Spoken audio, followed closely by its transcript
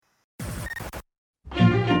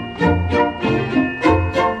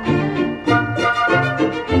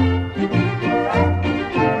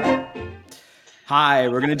Hi,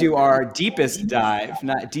 we're going to do our deepest dive,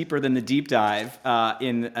 not deeper than the deep dive,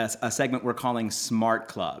 in a segment we're calling Smart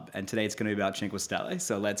Club. And today it's going to be about Cinque Stelle.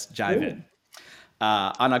 So let's dive Oh, in.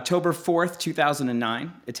 On October 4th,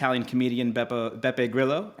 2009, Italian comedian Beppe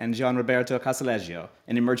Grillo and Gian Roberto Casaleggio,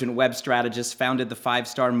 an emergent web strategist, founded the Five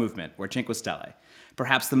Star Movement, or Cinque Stelle,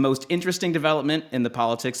 perhaps the most interesting development in the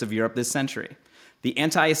politics of Europe this century. The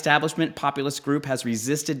anti establishment populist group has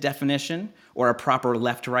resisted definition or a proper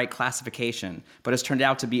left right classification, but has turned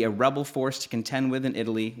out to be a rebel force to contend with in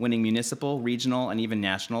Italy, winning municipal, regional, and even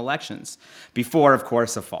national elections, before, of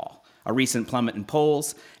course, a fall. A recent plummet in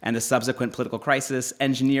polls, and the subsequent political crisis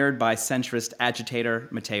engineered by centrist agitator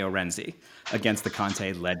Matteo Renzi against the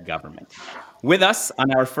Conte led government. With us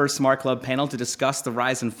on our first Smart Club panel to discuss the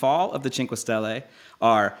rise and fall of the Cinque Stelle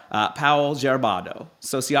are Paul Gerbado,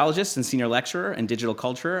 sociologist and senior lecturer in digital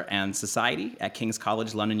culture and society at King's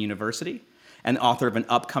College London University, and author of an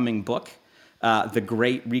upcoming book, The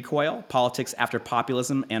Great Recoil, Politics After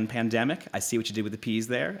Populism and Pandemic. I see what you did with the P's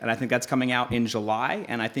there. And I think that's coming out in July.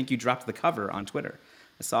 And I think you dropped the cover on Twitter.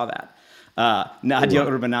 I saw that. Nadia wow.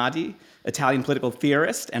 Urbanati, Italian political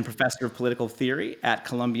theorist and professor of political theory at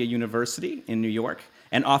Columbia University in New York,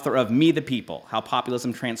 and author of Me the People, How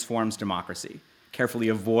Populism Transforms Democracy, carefully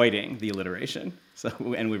avoiding the alliteration. So,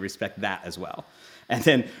 and we respect that as well. And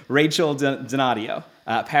then Rachel Donadio,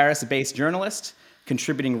 Paris-based journalist,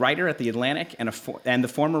 contributing writer at The Atlantic, and the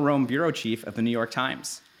former Rome bureau chief of the New York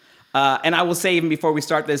Times. And I will say, even before we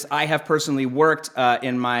start this, I have personally worked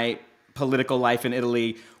in my political life in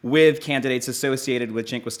Italy with candidates associated with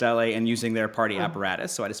Cinque Stelle and using their party Oh,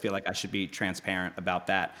 apparatus. So I just feel like I should be transparent about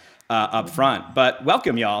that up front. But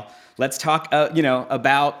welcome, y'all. Let's talk,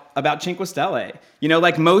 about Cinque Stelle.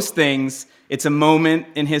 Like most things, it's a moment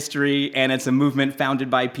in history and it's a movement founded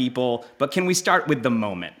by people. But can we start with the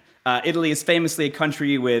moment? Italy is famously a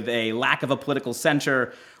country with a lack of a political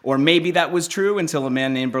center, or maybe that was true until a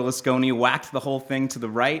man named Berlusconi whacked the whole thing to the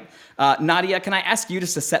right. Nadia, can I ask you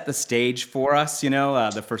just to set the stage for us?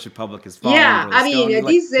 The First Republic has fallen, yeah, Berlusconi.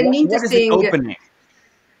 Like, this is an what is it interesting. opening?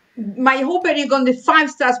 My opening on the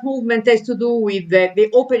Five Stars movement has to do with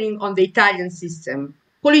the opening on the Italian system,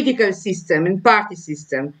 political system, and party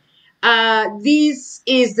system. This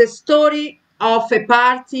is the story of a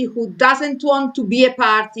party who doesn't want to be a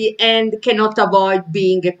party and cannot avoid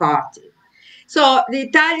being a party. So the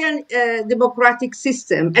Italian democratic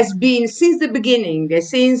system has been since the beginning,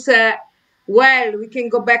 since well, we can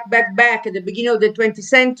go back at the beginning of the 20th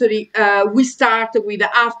century. We start with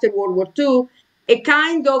after World War II, a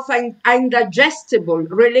kind of an indigestible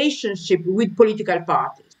relationship with political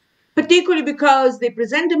parties, particularly because they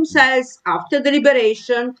present themselves after the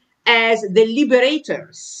liberation as the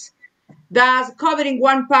liberators, thus covering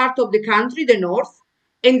one part of the country, the north,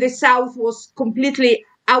 and the south was completely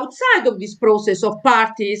outside of this process of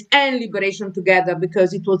parties and liberation together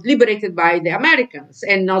because it was liberated by the Americans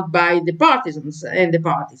and not by the partisans and the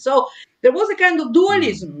party. So there was a kind of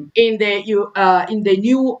dualism in the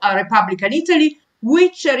new Republican Italy,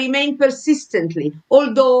 which remained persistently,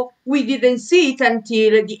 although we didn't see it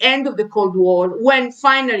until the end of the Cold War, when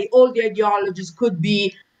finally all the ideologies could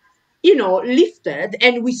be lifted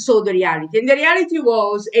and we saw the reality. And the reality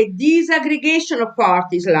was a disaggregation of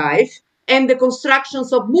parties' life and the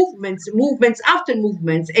constructions of movements after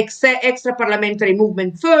movements, extra parliamentary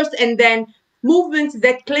movement first, and then movements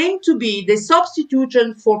that claim to be the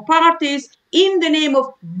substitution for parties in the name of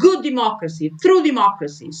good democracy, true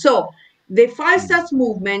democracy. So the Five Stars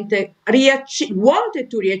movement wanted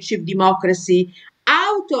to re-achieve democracy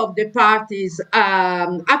out of the party's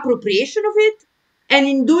appropriation of it, and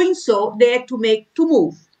in doing so, they had to make two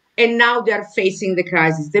moves. And now they are facing the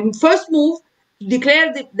crisis. The first move,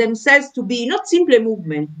 declared themselves to be not simply a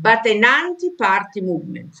movement, but an anti-party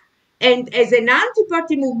movement. And as an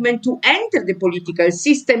anti-party movement to enter the political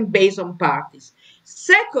system based on parties.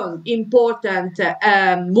 Second important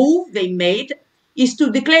move they made is to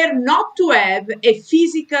declare not to have a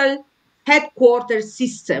physical headquarters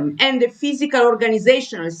system and the physical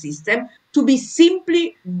organizational system to be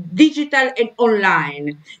simply digital and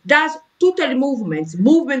online. Thus, total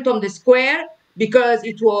movement on the square because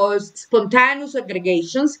it was spontaneous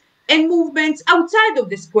aggregations, and movements outside of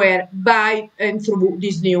the square by and through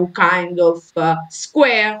this new kind of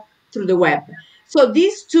square through the web. So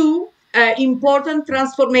these two important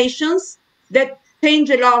transformations that change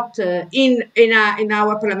a lot in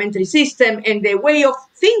our parliamentary system and the way of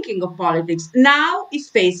thinking of politics now is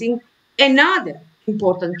facing another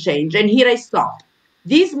important change. And here I stop.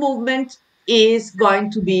 This movement is going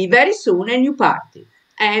to be very soon a new party.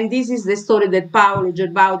 And this is the story that Paolo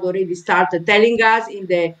Gerbaudo already started telling us in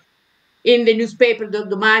the newspaper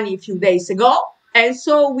Domani a few days ago. And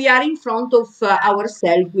so we are in front of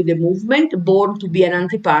ourselves with a movement born to be an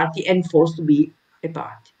anti-party and forced to be a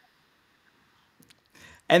party.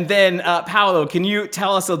 And then, Paolo, can you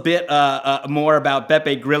tell us a bit more about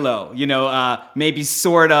Beppe Grillo? You know, maybe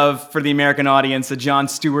sort of for the American audience, a Jon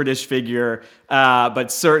Stewartish figure, but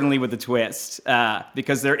certainly with a twist,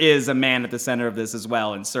 because there is a man at the center of this as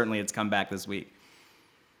well, and certainly it's come back this week.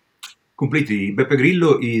 Completely. Beppe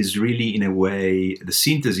Grillo is really, in a way, the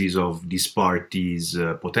synthesis of this party's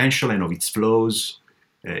potential and of its flaws.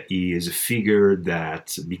 He is a figure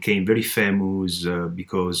that became very famous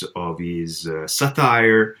because of his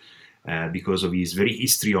satire, because of his very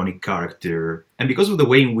histrionic character, and because of the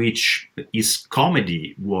way in which his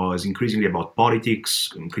comedy was increasingly about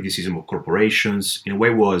politics and criticism of corporations. In a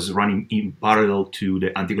way, was running in parallel to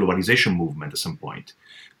the anti-globalization movement at some point.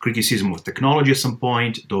 Criticism of technology at some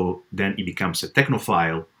point, though then he becomes a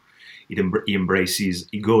technophile.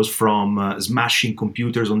 He goes from smashing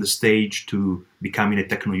computers on the stage to becoming a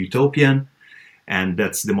techno-utopian. And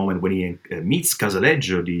that's the moment when he meets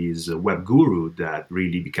Casaleggio, this web guru that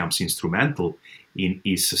really becomes instrumental in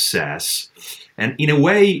his success. And in a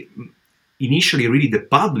way, initially, really the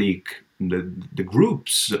public, the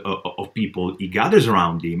groups of people he gathers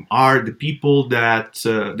around him are the people that,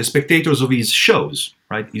 the spectators of his shows,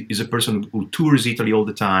 right? He's a person who tours Italy all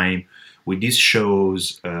the time with these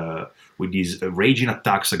shows, with these raging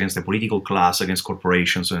attacks against the political class, against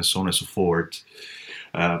corporations, and so on and so forth.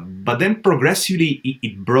 But then progressively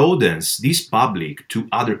it broadens this public to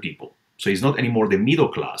other people. So it's not anymore the middle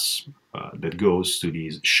class that goes to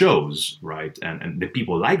these shows, right? And the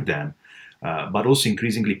people like them, but also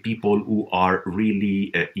increasingly people who are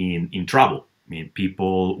really in trouble. I mean,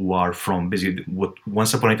 people who are from basically what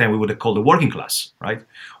once upon a time we would have called the working class, right?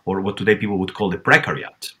 Or what today people would call the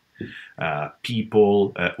precariat.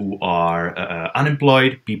 People who are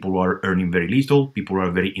unemployed, people who are earning very little, people who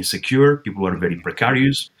are very insecure, people who are very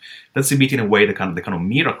precarious. That's a bit, in a way, the kind of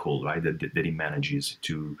miracle, right, that he manages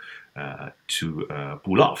to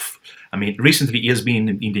pull off. I mean, recently he has been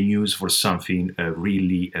in the news for something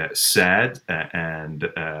really sad, and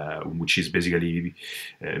which is basically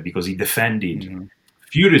because he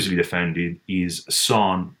furiously defended his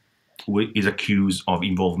son, who is accused of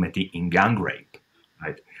involvement in gang rape,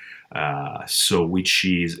 right? So which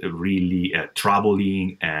is really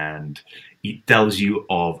troubling, and it tells you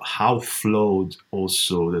of how flawed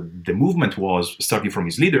also the movement was, starting from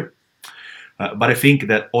his leader. But I think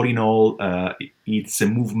that all in all, it's a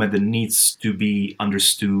movement that needs to be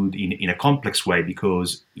understood in a complex way,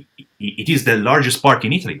 because it is the largest party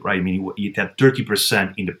in Italy, right? I mean, it had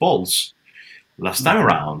 30% in the polls last time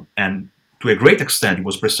around, and to a great extent, it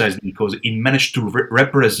was precisely because it managed to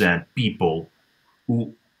represent people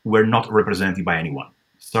who were not represented by anyone,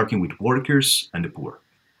 starting with workers and the poor.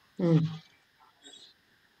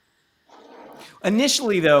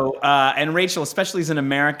 Initially, though, and Rachel, especially as an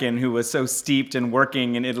American who was so steeped in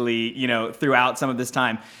working in Italy, you know, throughout some of this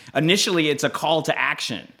time, initially it's a call to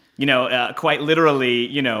action. You know, quite literally,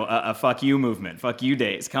 you know, a fuck you movement, fuck you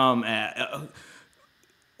days, come.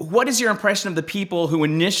 What is your impression of the people who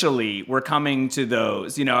initially were coming to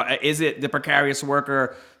those? You know, is it the precarious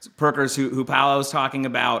workers who Paolo's talking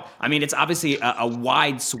about? I mean, it's obviously a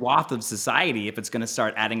wide swath of society if it's going to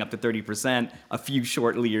start adding up to 30% a few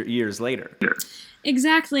short years later.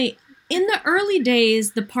 Exactly. In the early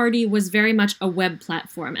days, the party was very much a web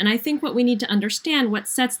platform. And I think what we need to understand, what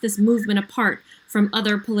sets this movement apart from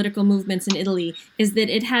other political movements in Italy, is that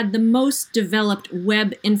it had the most developed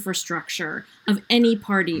web infrastructure of any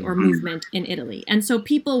party or movement in Italy. And so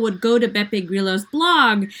people would go to Beppe Grillo's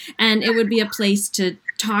blog, and it would be a place to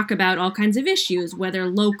talk about all kinds of issues, whether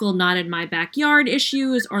local, not in my backyard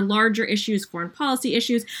issues or larger issues, foreign policy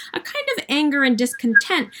issues, a kind of anger and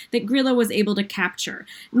discontent that Grillo was able to capture.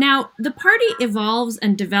 Now, the party evolves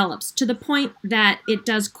and develops to the point that it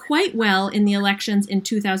does quite well in the elections in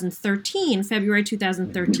 2013, February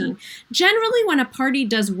 2013. Generally, when a party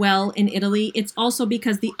does well in Italy, it's also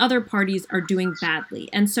because the other parties are doing badly.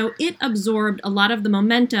 And so it absorbed a lot of the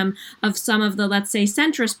momentum of some of the, let's say,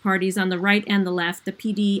 centrist parties on the right and the left, the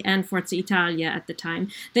PD and Forza Italia at the time,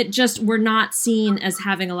 that just were not seen as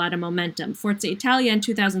having a lot of momentum. Forza Italia in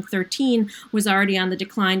 2013 was already on the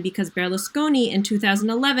decline because Berlusconi in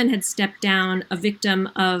 2011 had stepped down, a victim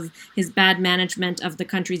of his bad management of the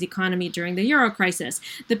country's economy during the Euro crisis.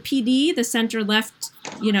 The PD, the center-left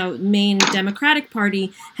main Democratic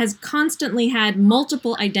Party, has constantly had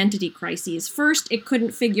multiple identity crises. First, it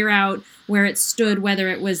couldn't figure out where it stood, whether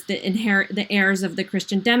it was the heirs of the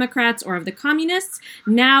Christian Democrats or of the communists.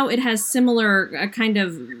 Now it has similar kind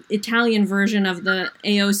of Italian version of the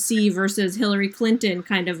AOC versus Hillary Clinton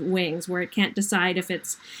kind of wings, where it can't decide if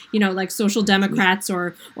it's, like social democrats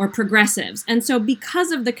or progressives. And so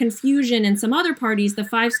because of the confusion in some other parties, the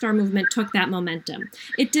Five Star Movement took that momentum.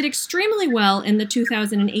 It did extremely well in the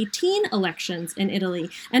 2018 elections in Italy.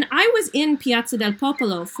 And I was in Piazza del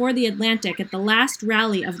Popolo for the Atlantic at the last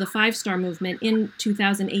rally of the Five Star Movement in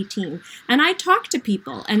 2018. And I talked to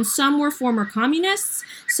people, and some were former communists,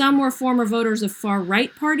 some were former voters of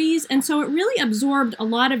far-right parties, and so it really absorbed a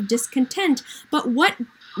lot of discontent. But what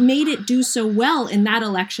made it do so well in that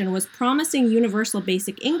election was promising universal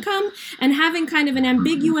basic income and having kind of an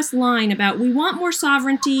ambiguous line about, we want more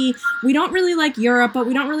sovereignty, we don't really like Europe, but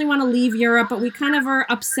we don't really want to leave Europe, but we kind of are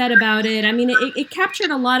upset about it. I mean, it captured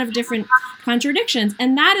a lot of different contradictions,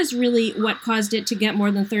 and that is really what caused it to get more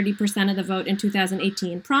than 30% of the vote in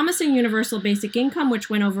 2018. Promising universal basic income, which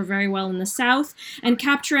went over very well in the South, and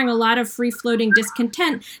capturing a lot of free-floating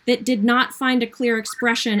discontent that did not find a clear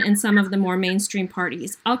expression in some of the more mainstream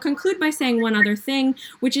parties. I'll conclude by saying one other thing,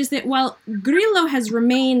 which is that while Grillo has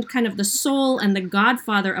remained kind of the soul and the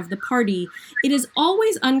godfather of the party, it is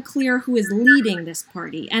always unclear who is leading this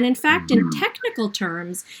party. And in fact, in technical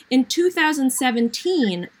terms, in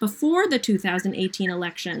 2017, before the 2018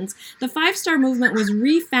 elections, the Five Star Movement was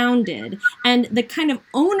refounded, and the kind of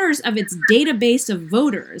owners of its database of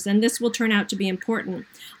voters, and this will turn out to be important,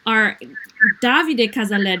 are Davide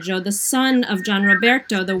Casaleggio, the son of Gian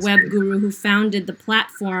Roberto, the web guru who founded the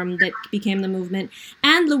platform that became the movement,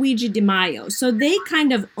 and Luigi Di Maio. So they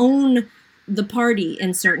kind of own the party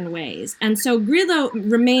in certain ways. And so Grillo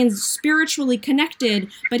remains spiritually connected,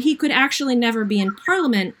 but he could actually never be in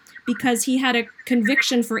parliament because he had a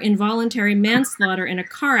conviction for involuntary manslaughter in a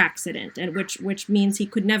car accident, and which means he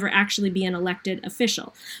could never actually be an elected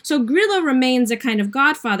official. So Grillo remains a kind of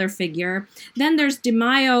godfather figure. Then there's Di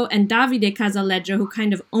Maio and Davide Casaleggio, who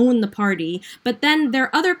kind of own the party. But then there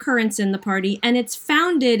are other currents in the party, and it's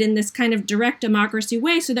founded in this kind of direct democracy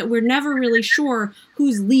way so that we're never really sure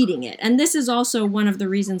who's leading it. And this is also one of the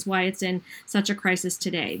reasons why it's in such a crisis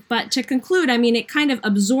today. But to conclude, I mean, it kind of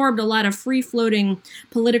absorbed a lot of free-floating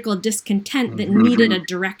political discontent that needed a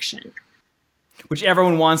direction. Which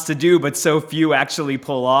everyone wants to do, but so few actually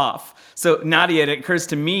pull off. So Nadia, it occurs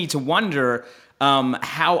to me to wonder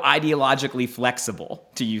how ideologically flexible,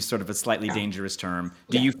 to use sort of a slightly dangerous term,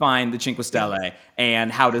 do you find the Cinque Stelle,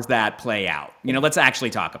 and how does that play out? Let's actually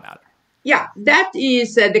talk about it. Yeah, that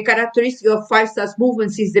is the characteristic of Five Stars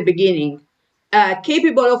Movement since the beginning.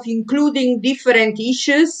 Capable of including different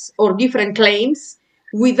issues or different claims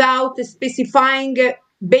without specifying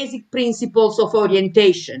basic principles of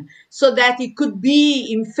orientation, so that it could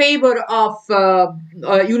be in favor of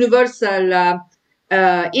universal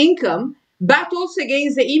income, but also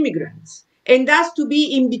against the immigrants, and thus to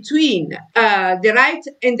be in between the right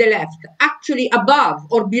and the left, actually above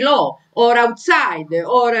or below or outside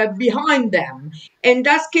or behind them, and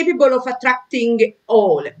thus capable of attracting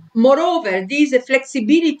all. Moreover, this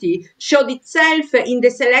flexibility showed itself in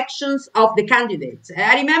the selections of the candidates.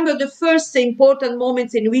 I remember the first important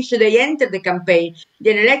moments in which they entered the campaign,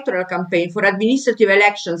 the electoral campaign for administrative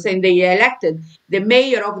elections, and they elected the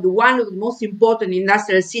mayor of one of the most important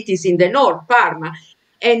industrial cities in the north, Parma.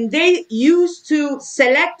 And they used to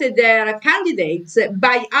select their candidates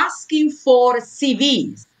by asking for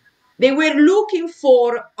CVs. They were looking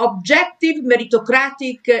for objective,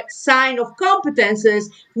 meritocratic sign of competences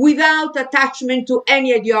without attachment to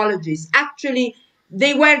any ideologies. Actually,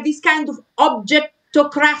 they were this kind of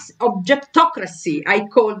objectocracy, I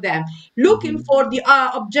call them, looking for the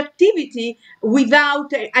objectivity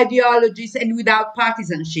without ideologies and without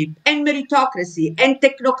partisanship, and meritocracy and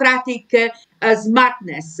technocratic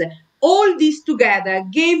smartness. All this together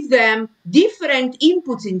gave them different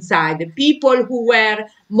inputs inside. People who were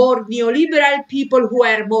more neoliberal, people who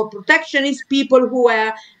were more protectionist, people who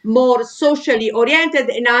were more socially oriented,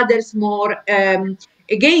 and others more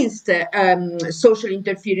against social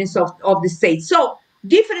interference of the state. So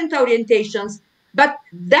different orientations, but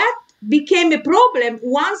that became a problem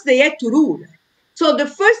once they had to rule. So the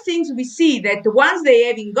first things we see that once they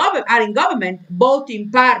are in government, both in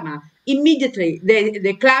Parma, immediately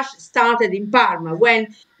the clash started in Parma when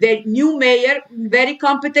the new mayor, very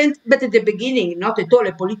competent, but at the beginning not at all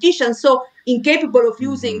a politician, so incapable of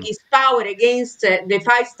using his power against the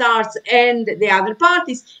Five Stars and the other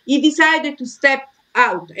parties, he decided to step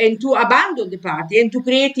out and to abandon the party and to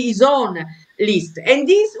create his own list. And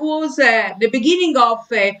this was the beginning of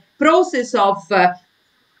a process of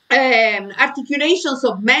articulations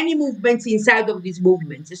of many movements inside of these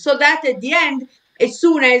movements. So that at the end, as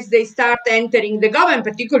soon as they start entering the government,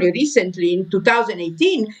 particularly recently in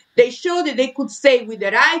 2018, they showed that they could stay with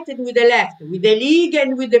the right and with the left, with the League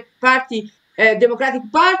and with the party, democratic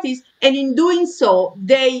parties. And in doing so,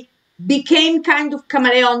 they became kind of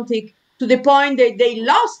chameleontic to the point that they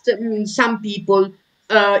lost some people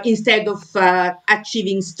instead of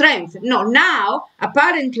achieving strength. No, now,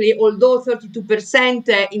 apparently, although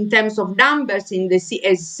 32% in terms of numbers in the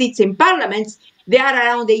seats in parliaments, they are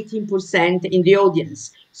around 18% in the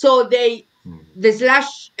audience. So they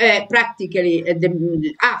slash practically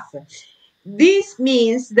the half. This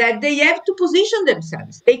means that they have to position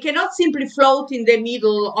themselves. They cannot simply float in the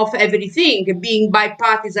middle of everything, being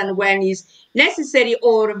bipartisan when is necessary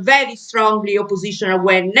or very strongly oppositional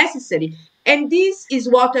when necessary. And this is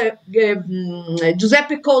what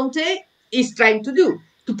Giuseppe Conte is trying to do,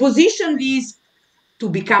 to position these to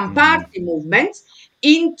become party movements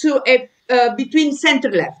into a between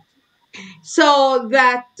center-left. So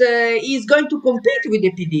that is going to compete with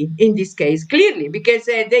the PD in this case, clearly, because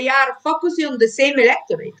they are focusing on the same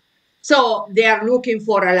electorate. So they are looking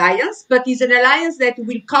for alliance, but it's an alliance that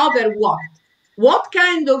will cover what? What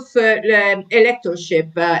kind of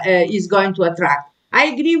electorship is going to attract? I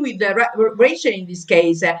agree with Rachel in this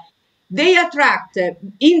case. They attract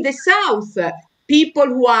in the South people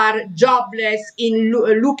who are jobless, in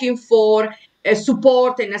looking for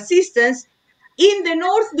support and assistance. In the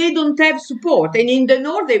north, they don't have support, and in the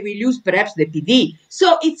north, they will use perhaps the PD.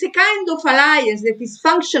 So it's a kind of alliance that is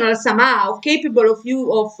functional somehow, capable of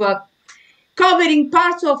covering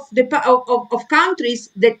parts of the of countries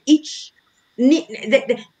that each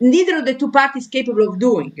neither of the two parties capable of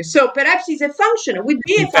doing. So perhaps it's a functional, would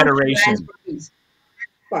be a functional alliance for peace.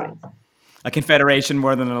 Sorry. A confederation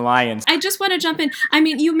more than an alliance. I just want to jump in. I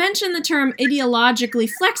mean, you mentioned the term ideologically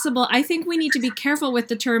flexible. I think we need to be careful with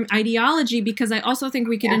the term ideology because I also think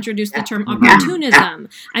we could introduce the term opportunism.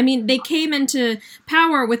 I mean, they came into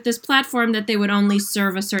power with this platform that they would only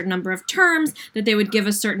serve a certain number of terms, that they would give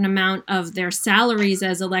a certain amount of their salaries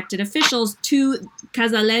as elected officials to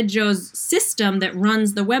Casaleggio's system that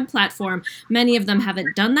runs the web platform. Many of them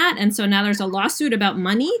haven't done that, and so now there's a lawsuit about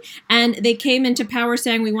money, and they came into power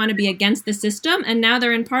saying we want to be against the system, and now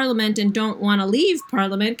they're in parliament and don't want to leave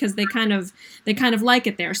parliament because they kind of like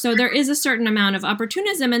it there. So there is a certain amount of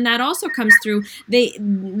opportunism, and that also comes through.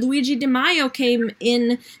 Luigi Di Maio came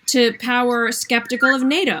into power skeptical of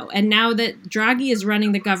NATO, and now that Draghi is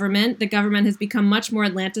running the government has become much more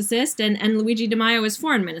Atlanticist, and Luigi Di Maio is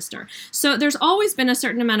foreign minister. So there's always been a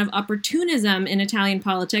certain amount of opportunism in Italian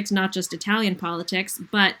politics, not just Italian politics,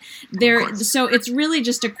 but so it's really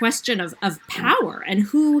just a question of power and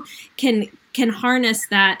who can harness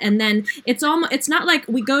that. And then it's not like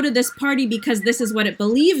we go to this party because this is what it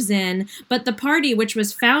believes in, but the party, which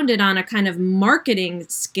was founded on a kind of marketing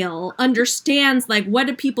skill, understands like what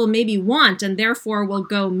do people maybe want and therefore will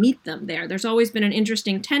go meet them there. There's always been an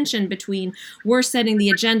interesting tension between we're setting the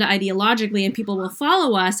agenda ideologically and people will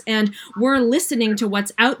follow us, and we're listening to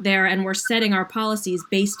what's out there and we're setting our policies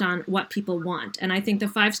based on what people want. And I think the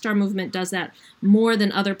Five Star Movement does that more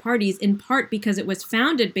than other parties, in part because it was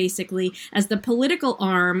founded basically as the political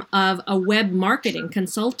arm of a web marketing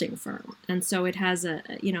consulting firm. And so it has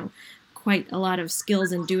quite a lot of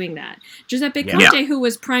skills in doing that. Giuseppe Conte, who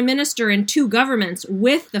was prime minister in two governments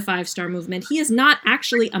with the Five Star Movement, he is not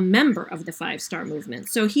actually a member of the Five Star Movement.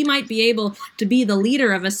 So he might be able to be the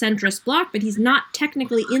leader of a centrist bloc, but he's not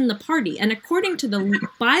technically in the party. And according to the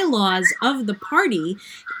bylaws of the party,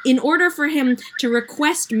 in order for him to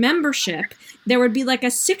request membership, there would be like a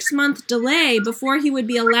 6-month delay before he would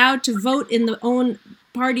be allowed to vote in the own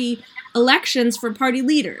party elections for party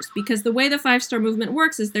leaders, because the way the Five Star Movement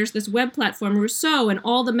works is there's this web platform, Rousseau, and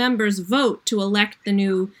all the members vote to elect the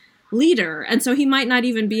new leader. And so he might not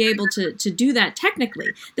even be able to do that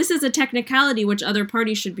technically. This is a technicality which other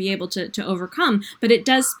parties should be able to overcome, but it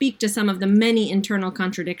does speak to some of the many internal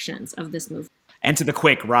contradictions of this movement. And to the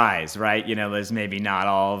quick rise, right? There's maybe not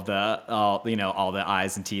all the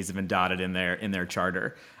I's and T's have been dotted in their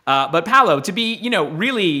charter. But Paolo, to be,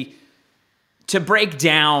 really to break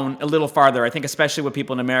down a little farther, I think especially what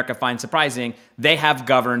people in America find surprising, they have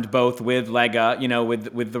governed both with Lega,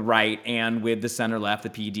 with the right and with the center left, the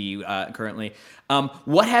PD currently.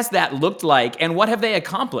 What has that looked like, and what have they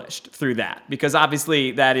accomplished through that? Because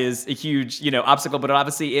obviously that is a huge, obstacle, but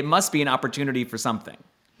obviously it must be an opportunity for something.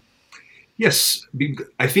 Yes,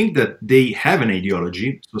 I think that they have an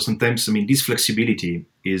ideology. So sometimes, this flexibility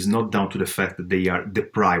is not down to the fact that they are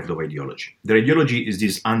deprived of ideology. Their ideology is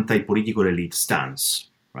this anti-political elite stance,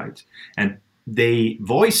 right? And they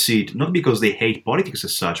voice it not because they hate politics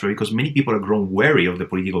as such, but because many people have grown wary of the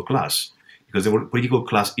political class, because the political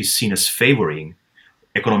class is seen as favoring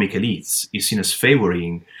economic elites, is seen as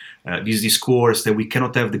favoring this discourse that we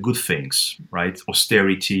cannot have the good things, right?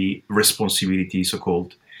 Austerity, responsibility,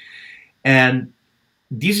 so-called. And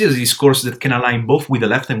this is a discourse that can align both with the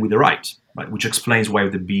left and with the right, which explains why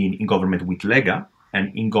they've been in government with Lega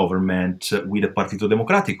and in government with the Partito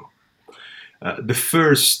Democratico. The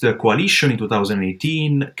first coalition in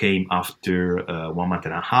 2018 came after 1 month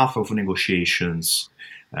and a half of negotiations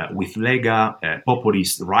with Lega, a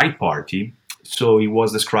populist right party. So it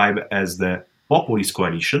was described as the populist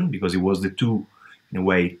coalition because it was the two, in a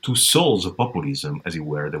way, two souls of populism, as it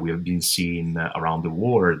were, that we have been seeing around the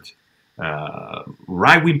world.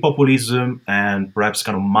 Right-wing populism and perhaps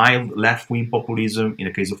kind of mild left-wing populism in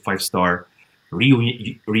the case of Five Star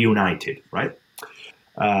reunited, right?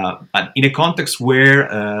 But in a context where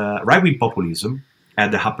right-wing populism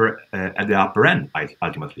at the upper end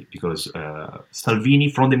ultimately, because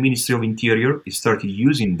Salvini from the Ministry of Interior started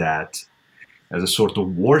using that as a sort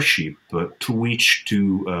of warship through which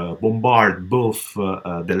to bombard both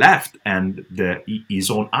the left and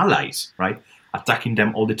his own allies, right? Attacking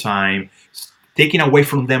them all the time, taking away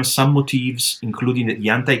from them some motives, including the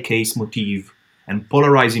anti-case motive, and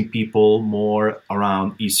polarizing people more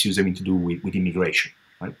around issues having to do with immigration.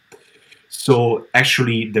 Right? So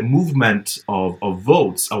actually, the movement of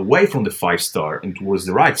votes away from the Five Star and towards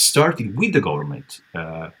the right started with the government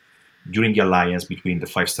during the alliance between the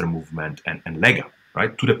Five Star movement and Lega,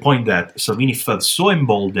 right? To the point that Salvini felt so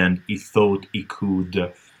emboldened, he thought he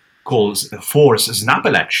could force snap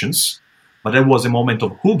elections. But there was a moment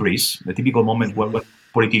of hubris, the typical moment when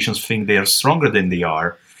politicians think they are stronger than they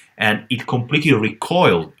are, and it completely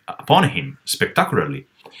recoiled upon him spectacularly.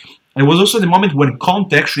 And it was also the moment when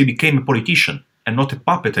Conte actually became a politician and not a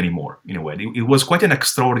puppet anymore, in a way. It was quite an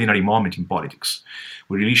extraordinary moment in politics.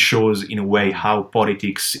 It really shows, in a way, how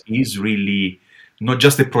politics is really not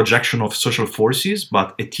just a projection of social forces,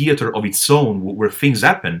 but a theater of its own where things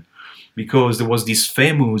happen. Because there was this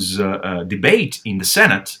famous debate in the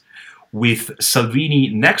Senate with Salvini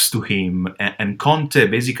next to him and Conte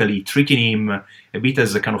basically treating him a bit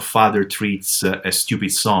as a kind of father treats a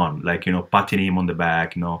stupid son, like, patting him on the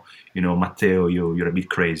back, Matteo, you're a bit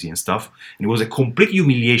crazy and stuff. And it was a complete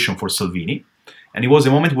humiliation for Salvini. And it was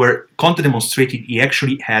a moment where Conte demonstrated he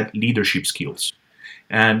actually had leadership skills.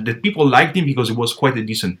 And that people liked him because he was quite a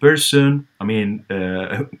decent person. I mean,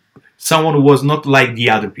 someone who was not like the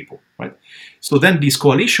other people, right? So then this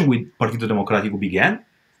coalition with Partito Democratico began,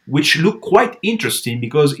 which looked quite interesting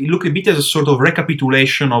because it looked a bit as a sort of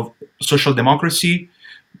recapitulation of social democracy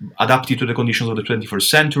adapted to the conditions of the 21st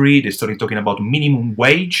century. They started talking about minimum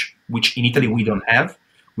wage, which in Italy we don't have.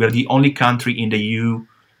 We are the only country in the EU,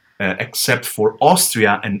 except for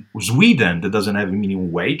Austria and Sweden, that doesn't have a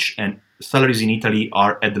minimum wage. And salaries in Italy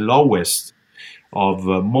are at the lowest of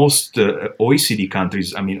most OECD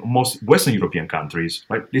countries, most Western European countries.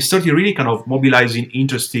 Right? They started really kind of mobilizing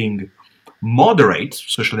interesting moderate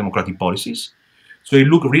social democratic policies. So it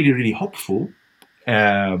looked really, really hopeful.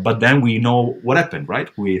 But then we know what happened, right?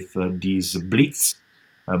 With these blitz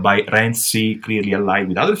by Renzi, clearly allied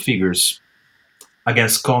with other figures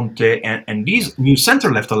against Conte and this new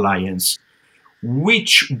center-left alliance,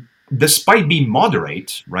 which, despite being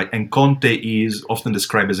moderate, right, and Conte is often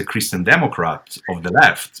described as a Christian Democrat of the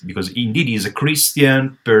left, because indeed he is a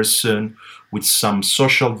Christian person with some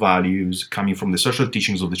social values coming from the social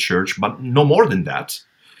teachings of the church, but no more than that.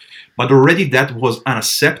 But already that was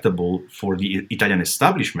unacceptable for the Italian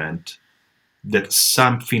establishment, that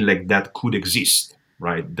something like that could exist,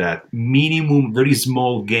 right? That minimum, very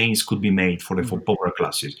small gains could be made for the popular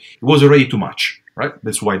classes. It was already too much, right?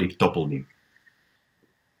 That's why they toppled him.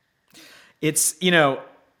 It's,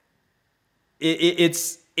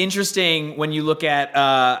 it's interesting when you look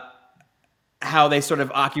at how they sort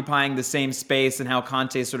of occupying the same space and how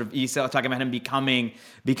Conte sort of, he's talking about him becoming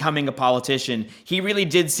a politician. He really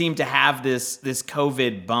did seem to have this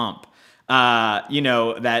COVID bump,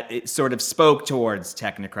 that it sort of spoke towards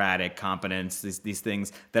technocratic competence, these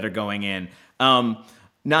things that are going in.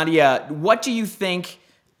 Nadia, what do you think,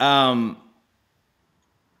 who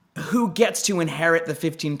gets to inherit the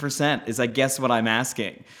 15% is, I guess, what I'm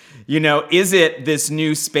asking. Is it this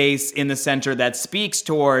new space in the center that speaks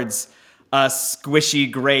towards a squishy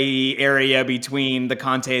gray area between the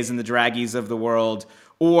Contes and the Draghis of the world,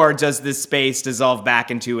 or does this space dissolve back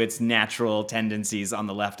into its natural tendencies on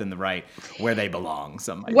the left and the right, where they belong?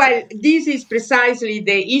 Some might say. This is precisely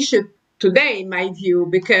the issue today, in my view,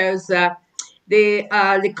 because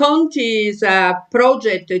the Conte's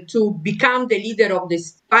project to become the leader of the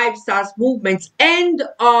Five Stars movements and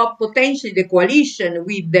of potentially the coalition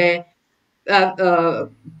with the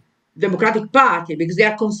Democratic Party, because they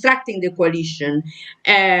are constructing the coalition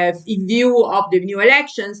in view of the new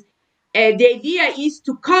elections. The idea is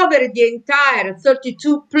to cover the entire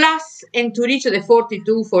 32 plus and to reach the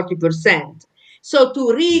 40%. So to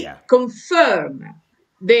reconfirm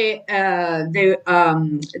the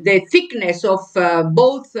thickness of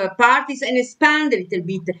both parties and expand a little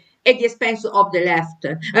bit at the expense of the left,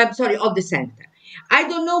 of the center. I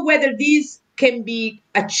don't know whether this can be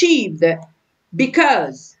achieved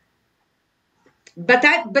because, but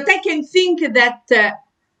I can think that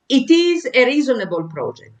it is a reasonable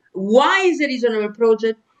project. Why is a reasonable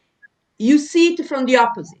project? You see it from the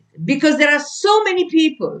opposite, because there are so many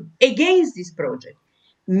people against this project,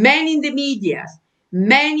 many in the media,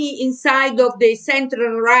 many inside of the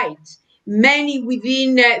central right, many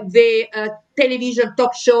within the television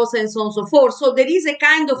talk shows and so on and so forth. So there is a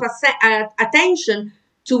kind of attention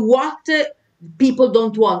to what people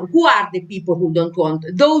don't want. Who are the people who don't want?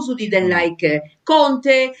 Those who didn't like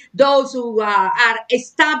Conte, those who are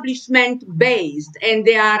establishment based, and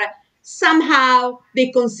they are somehow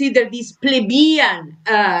they consider this plebeian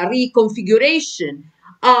reconfiguration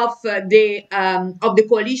of the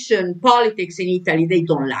coalition politics in Italy. They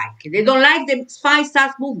don't like. They don't like the Five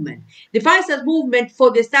Stars movement. The Five Stars movement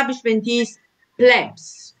for the establishment is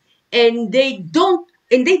plebs, and they don't,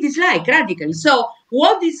 and they dislike radically. So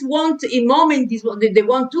what this want in moment this they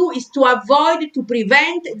want to is to avoid, to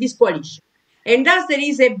prevent this coalition, and thus there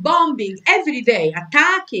is a bombing every day,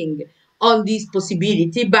 attacking on this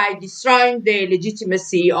possibility by destroying the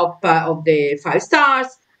legitimacy of the Five Stars.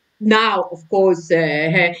 Now, of course,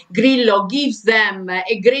 Grillo gives them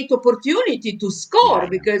a great opportunity to score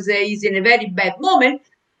because he's in a very bad moment.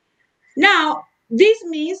 Now, this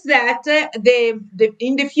means that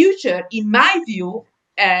in the future, in my view,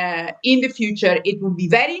 in the future, it will be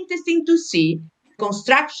very interesting to see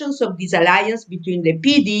constructions of this alliance between the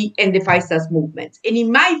PD and the Five Stars movement. And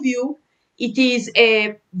in my view, it is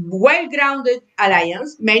a well-grounded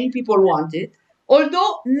alliance. Many people want it,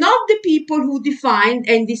 although not the people who define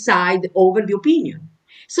and decide over the opinion.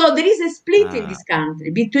 So there is a split in this country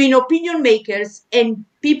between opinion makers and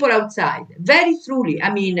people outside. Very truly,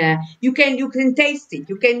 I mean, you can taste it.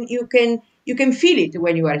 You can feel it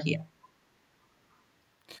when you are here.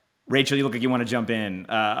 Rachel, you look like you want to jump in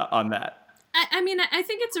on that. I mean, I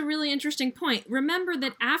think it's a really interesting point. Remember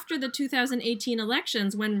that after the 2018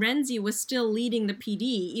 elections, when Renzi was still leading the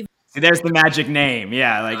PD, See, there's the magic name.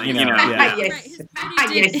 Yeah, like, you know. Yeah. Yes. Right, his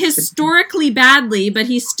party did historically badly, but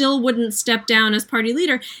he still wouldn't step down as party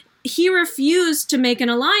leader. He refused to make an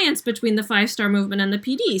alliance between the Five Star Movement and the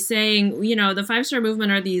PD, saying, you know, the Five Star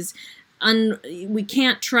Movement are these we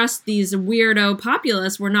can't trust these weirdo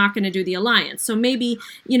populists. We're not going to do the alliance. So maybe,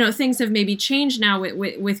 you know, things have maybe changed now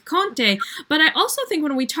with Conte. But I also think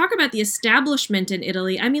when we talk about the establishment in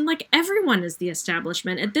Italy, I mean, like, everyone is the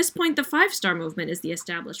establishment. At this point, the Five Star Movement is the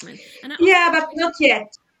establishment. And yeah, but not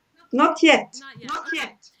yet. Not yet. Not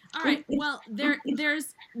yet. All right. Well, they're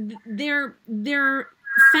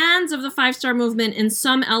fans of the Five Star Movement in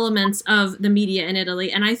some elements of the media in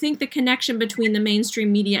Italy, and I think the connection between the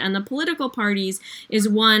mainstream media and the political parties is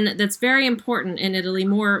one that's very important in Italy,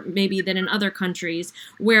 more maybe than in other countries,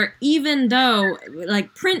 where even though,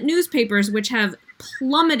 like, print newspapers, which have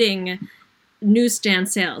plummeting newsstand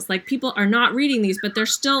sales, like, people are not reading these, but they're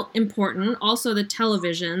still important, also the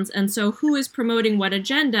televisions, and so who is promoting what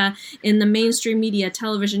agenda in the mainstream media,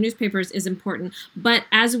 television, newspapers is important. But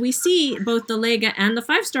as we see, both the Lega and the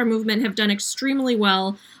Five Star Movement have done extremely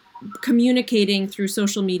well communicating through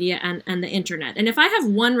social media and the internet. And if I have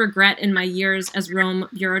one regret in my years as Rome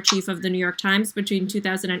bureau chief of the New York Times between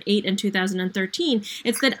 2008 and 2013,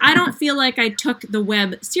 it's that I don't feel like I took the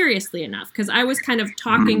web seriously enough, because I was kind of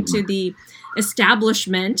talking to the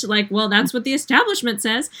establishment, like, well, that's what the establishment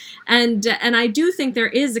says, and I do think there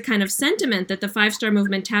is a kind of sentiment that the Five Star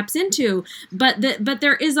Movement taps into, but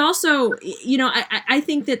there is also, you know, I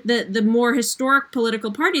think that the more historic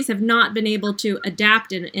political parties have not been able to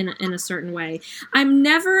adapt in a certain way. I'm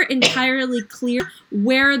never entirely clear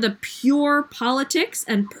where the pure politics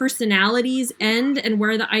and personalities end and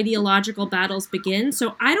where the ideological battles begin.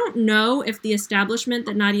 So I don't know if the establishment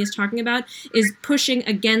that Nadia is talking about is pushing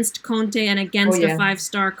against Conte and against Oh, yeah. a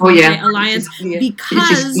five-star Oh, yeah. Conte alliance This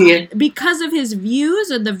is clear. because of his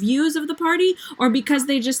views or the views of the party, or because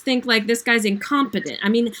they just think like this guy's incompetent. I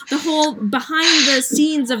mean, the whole behind the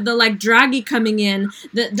scenes of the like Draghi coming in,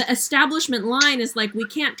 the establishment line is like, we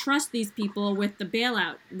can't trust these people with the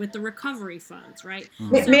bailout, with the recovery funds, right?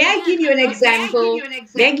 May I give you an example?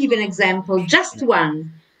 May I give an example? Just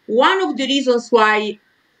one. One of the reasons why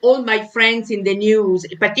all my friends in the news,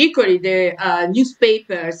 particularly the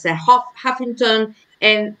newspapers, Huffington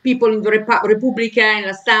and people in the Repubblica and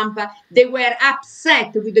La Stampa, they were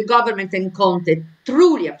upset with the government and Conte,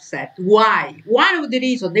 truly upset. Why? One of the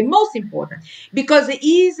reasons, the most important, because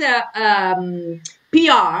his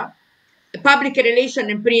PR, public relation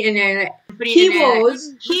and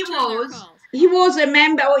he was a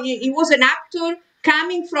member, he was an actor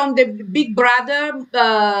coming from the Big Brother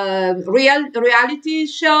reality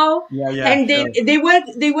show, and they were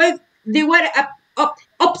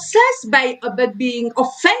obsessed by being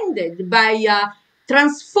offended by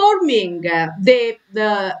transforming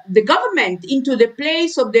the government into the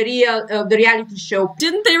place of the reality show.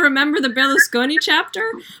 Didn't they remember the Berlusconi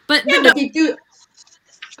chapter? But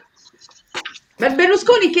But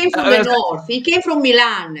Berlusconi came from the north. He came from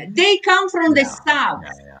Milan. They come from the south.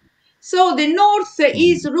 So the north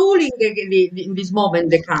is ruling in this moment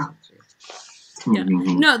the country. yeah.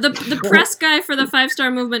 No, the press guy for the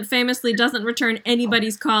five-star movement famously doesn't return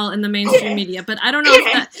anybody's call in the mainstream media. But I don't know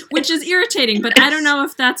if that, which is irritating, but I don't know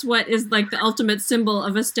if that's what is like the ultimate symbol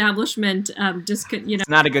of establishment. It's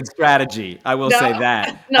not a good strategy. I will say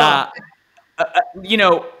that.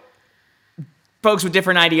 No. Folks with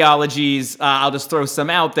different ideologies, I'll just throw some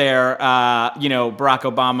out there. Barack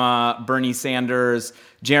Obama, Bernie Sanders,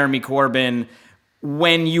 Jeremy Corbyn.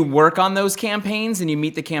 When you work on those campaigns and you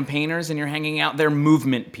meet the campaigners and you're hanging out, they're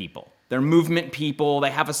movement people. They're movement people.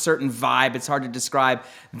 They have a certain vibe. It's hard to describe.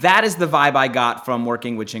 That is the vibe I got from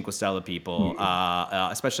working with Cinque Stelle people,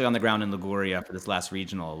 especially on the ground in Liguria for this last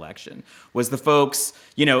regional election. Was the folks,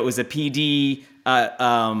 it was a PD,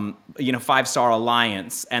 five-star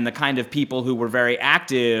alliance, and the kind of people who were very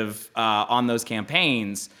active on those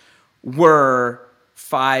campaigns were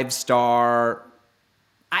five-star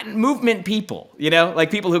movement people, like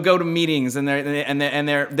people who go to meetings and they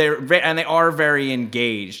are very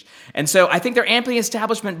engaged. And so I think they're amply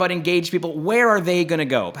establishment but engaged people. Where are they going to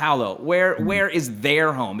go, Paolo? Where is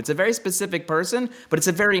their home? It's a very specific person, but it's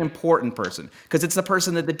a very important person because it's the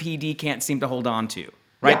person that the PD can't seem to hold on to.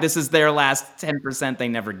 Right? Yeah. This is their last 10% they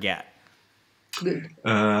never get. Good.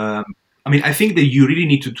 I think that you really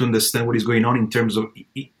need to understand what is going on in terms of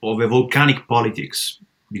a volcanic politics,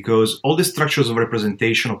 because all the structures of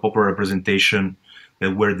representation, of popular representation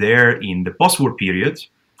that were there in the post-war period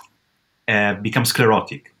become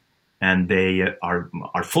sclerotic, and they are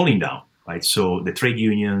falling down. Right? So the trade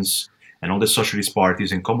unions and all the socialist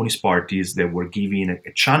parties and communist parties that were giving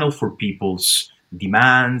a channel for people's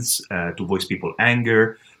demands, to voice people's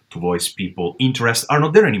anger, to voice people's interest, are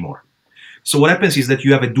not there anymore. So what happens is that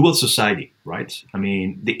you have a dual society, right?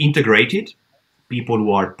 The integrated people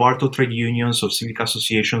who are part of trade unions, of civic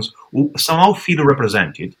associations, who somehow feel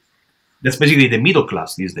represented. That's basically the middle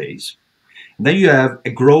class these days. And then you have a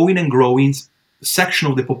growing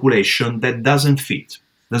section of the population that doesn't fit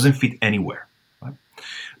anywhere. Right?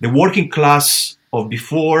 The working class of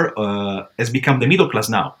before has become the middle class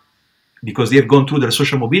now, because they have gone through their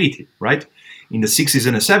social mobility, right, in the 60s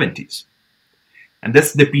and the 70s. And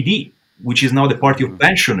that's the PD, which is now the party of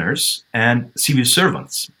pensioners and civil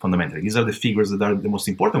servants, fundamentally. These are the figures that are the most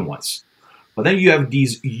important ones. But then you have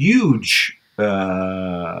these huge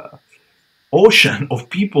ocean of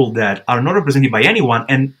people that are not represented by anyone,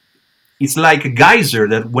 and it's like a geyser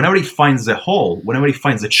that whenever it finds a hole, whenever it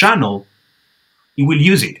finds a channel, it will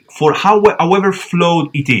use it for however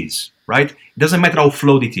flowed it is, right? It doesn't matter how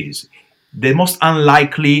flowed it is. The most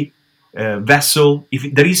unlikely vessel,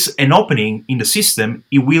 if there is an opening in the system,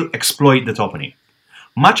 it will exploit that opening.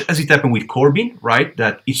 Much as it happened with Corbyn, right?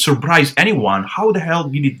 That it surprised anyone. How the hell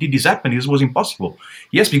did this happen? This was impossible.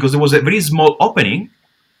 Yes, because there was a very small opening,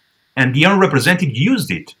 and the unrepresented used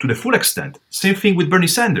it to the full extent. Same thing with Bernie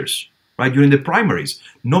Sanders, right? During the primaries,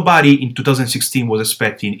 nobody in 2016 was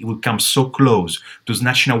expecting it would come so close to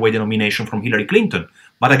snatching away the nomination from Hillary Clinton.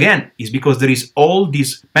 But again, it's because there is all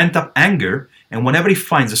this pent-up anger, and whenever it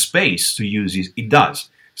finds a space to use it, it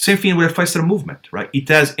does. Same thing with the five-star movement, right? It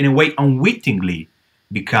has, in a way, unwittingly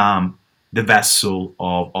become the vessel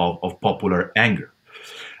of popular anger.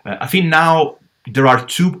 I think now there are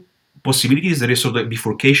two possibilities. There is sort of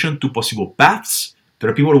bifurcation, two possible paths. There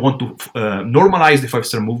are people who want to normalize the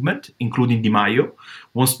five-star movement, including Di Maio,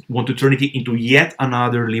 want to turn it into yet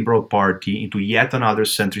another liberal party, into yet another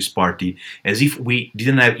centrist party, as if we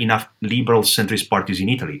didn't have enough liberal centrist parties in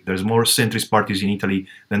Italy. There's more centrist parties in Italy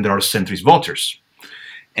than there are centrist voters.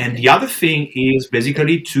 And the other thing is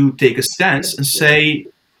basically to take a stance and say,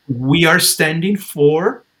 we are standing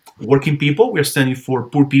for working people, we are standing for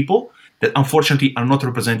poor people that unfortunately are not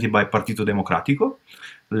represented by Partito Democratico.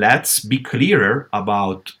 Let's be clearer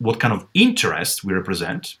about what kind of interest we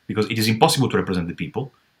represent, because it is impossible to represent the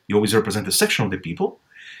people. You always represent a section of the people.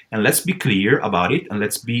 And let's be clear about it, and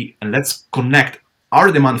let's connect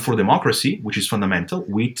our demand for democracy, which is fundamental,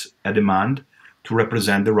 with a demand to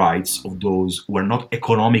represent the rights of those who are not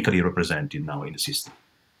economically represented now in the system.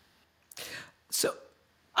 So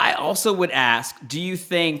I also would ask, do you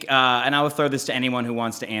think, and I will throw this to anyone who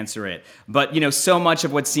wants to answer it, but so much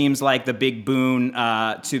of what seems like the big boon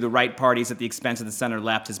to the right parties at the expense of the center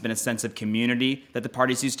left has been a sense of community that the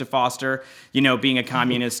parties used to foster. Being a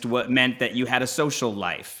communist meant that you had a social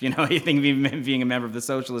life. You think being a member of the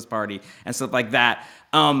Socialist Party and stuff like that.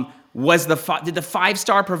 Did the Five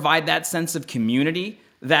Star provide that sense of community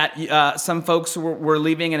that some folks were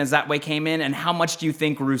leaving and as that way came in? And how much do you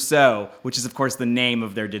think Rousseau, which is of course the name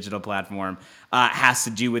of their digital platform, has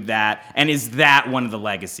to do with that? And is that one of the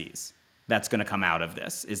legacies that's going to come out of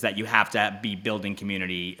this, is that you have to be building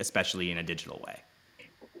community, especially in a digital way?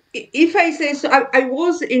 If I say so, I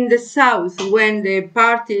was in the South when the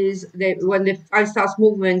Five Stars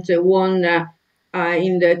movement won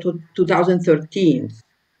in the 2013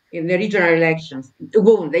 in the regional elections.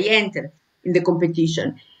 Won, they entered in the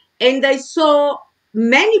competition, and I saw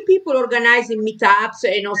many people organizing meetups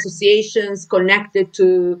and associations connected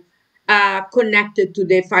to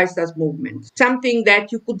the Five Stars movement. Something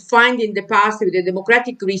that you could find in the past with the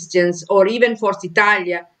Democratic Christians or even Forza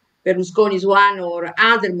Italia, Berlusconi's one, or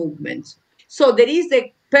other movements. So there is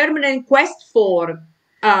a permanent quest for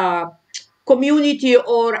community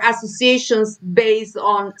or associations based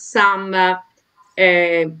on some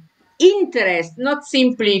interest, not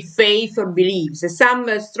simply faith or beliefs,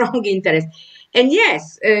 some strong interest. And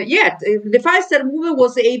yes, the Five Star movement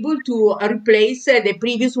was able to replace the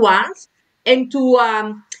previous ones and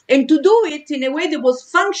to do it in a way that was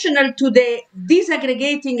functional to the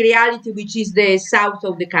disaggregating reality, which is the south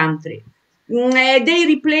of the country. They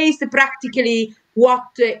replaced practically what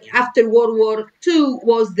after World War II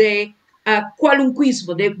was the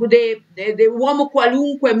qualunquismo, the uomo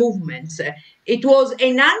qualunque movement. It was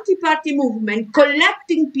an anti-party movement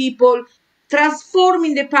collecting people,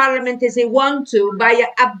 transforming the parliament as they want to by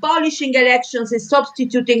abolishing elections and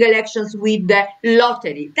substituting elections with the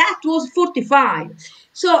lottery. That was 45.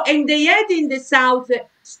 So, and they had in the South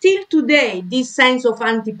still today this sense of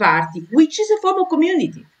anti-party, which is a form of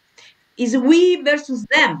community. Is we versus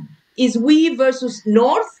them. Is we versus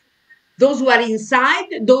North, those who are inside,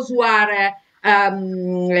 those who are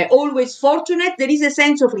always fortunate. There is a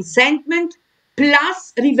sense of resentment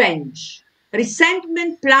plus revenge.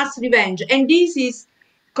 Resentment plus revenge. And this is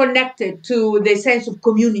connected to the sense of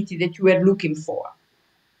community that you were looking for.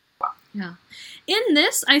 Yeah. In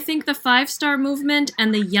this, I think the Five Star movement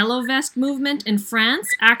and the Yellow Vest movement in France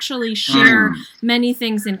actually share many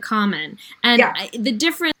things in common. And the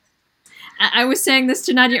difference, I was saying this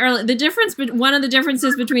to Nadia earlier, one of the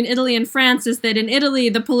differences between Italy and France is that in Italy,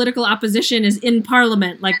 the political opposition is in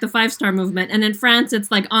parliament, like the Five Star movement. And in France, it's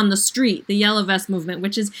like on the street, the Yellow Vest movement,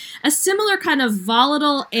 which is a similar kind of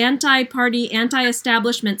volatile anti-party,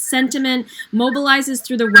 anti-establishment sentiment, mobilizes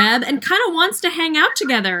through the web and kind of wants to hang out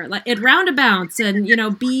together like at roundabouts and,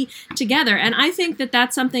 be together. And I think that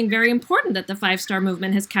that's something very important that the Five Star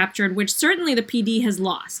movement has captured, which certainly the PD has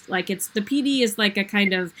lost. Like the PD is like a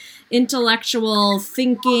kind of intellectual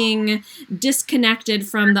thinking, disconnected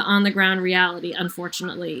from the on-the-ground reality,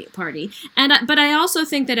 unfortunately, party. But I also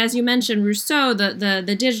think that, as you mentioned, Rousseau,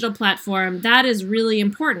 the digital platform, that is really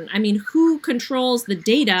important. I mean, who controls the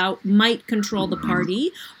data might control the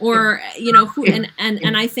party, or who.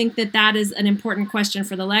 And I think that is an important question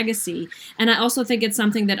for the legacy. And I also think it's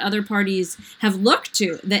something that other parties have looked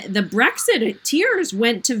to. The Brexiteers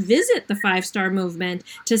went to visit the Five Star movement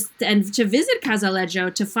to visit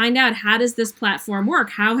Casaleggio to find out, how does this platform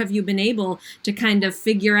work? How have you been able to kind of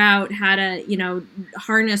figure out how to,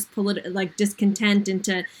 harness discontent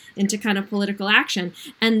into kind of political action?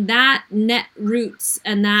 And that net roots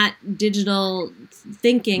and that digital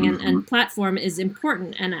thinking and platform is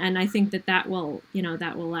important. And I think that will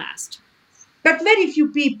last. But very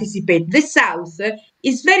few people participate. The South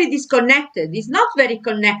is very disconnected. It's not very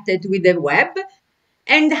connected with the web.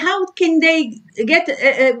 and how can they get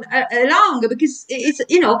along? Because it's,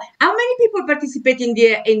 how many people participate in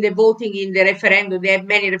the voting in the referendum? They have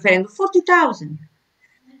many referendums, 40,000.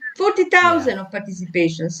 40,000 Yeah. of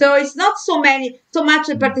participation. So it's not so much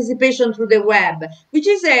participation through the web, which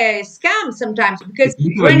is a scam sometimes, because It's a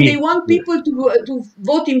bit of a when they myth. want people to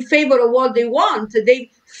vote in favor of what they want,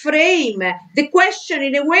 they frame the question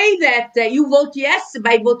in a way that you vote yes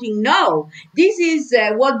by voting no. This is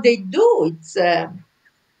what they do. It's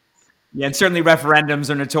Yeah, and certainly referendums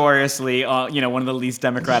are notoriously, one of the least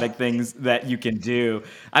democratic things that you can do.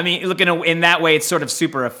 I mean, look, in that way, it's sort of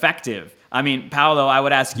super effective. I mean, Paolo, I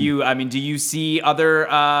would ask you. I mean, do you see other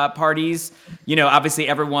parties? Obviously,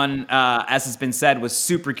 everyone, as has been said, was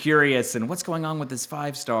super curious and what's going on with this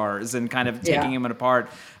 5 stars and kind of yeah. taking them apart.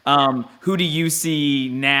 Who do you see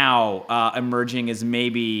now emerging as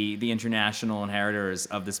maybe the international inheritors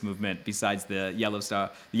of this movement, besides the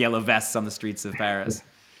yellow vests on the streets of Paris?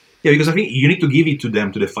 Yeah, because I think you need to give it to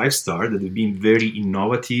them, to the 5 star, that have been very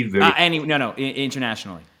innovative, very.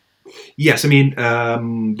 Internationally. Yes, I mean,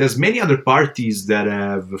 there's many other parties that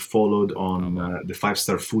have followed on the 5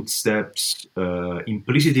 star footsteps,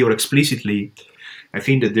 implicitly or explicitly. I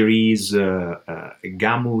think that there is a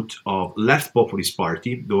gamut of left populist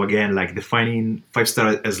party, though again, like defining 5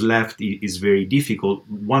 star as left is very difficult.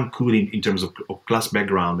 One could in terms of class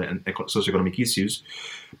background and socioeconomic issues,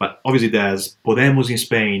 but obviously there's Podemos in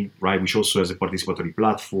Spain, right, which also has a participatory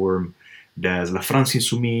platform. There's La France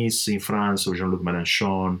Insoumise in France, of Jean-Luc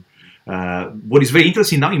Mélenchon. What is very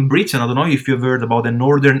interesting now in Britain, I don't know if you've heard about the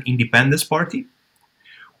Northern Independence Party,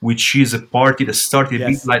 which is a party that started a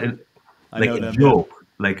bit Yes. I like know a them, joke,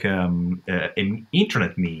 like an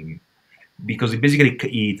internet meme, because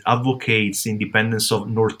it advocates independence of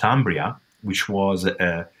Northumbria, which was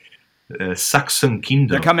a Saxon They're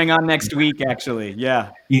kingdom coming on next week, actually.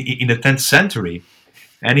 Yeah. in the 10th century.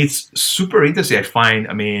 And it's super interesting, I find.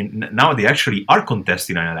 I mean, now they actually are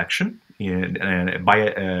contesting an election,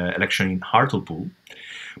 by election in Hartlepool.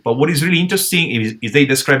 But what is really interesting is they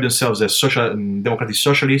describe themselves as democratic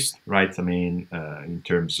socialists, right? I mean, in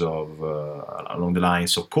terms of along the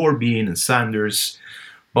lines of Corbyn and Sanders.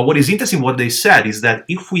 But what is interesting, what they said, is that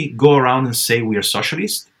if we go around and say we are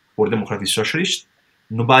socialist or democratic socialist,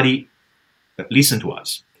 nobody listen to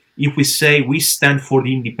us. If we say we stand for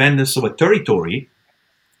the independence of a territory,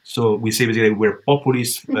 so we say basically we're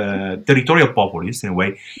populist, territorial populist in a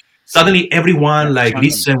way. Suddenly, everyone like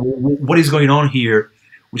listen. What is going on here?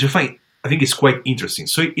 Which I think is quite interesting.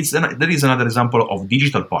 So that is another example of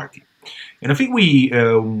digital party, and I think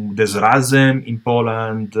there's Razem in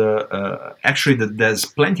Poland. Actually, there's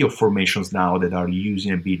plenty of formations now that are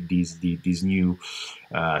using a bit this new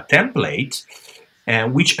template.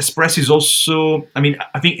 Which expresses also, I mean,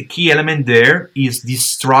 I think a key element there is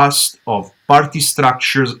distrust of party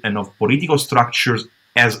structures and of political structures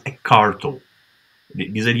as a cartel.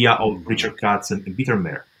 This idea of Richard Katz and Peter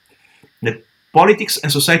Mayer. That politics and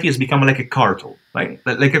society has become like a cartel, right?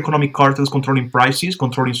 Like economic cartels controlling prices,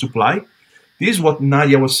 controlling supply. This is what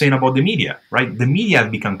Nadia was saying about the media, right? The media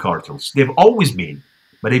have become cartels. They've always been,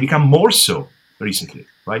 but they become more so recently,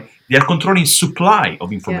 right? They are controlling supply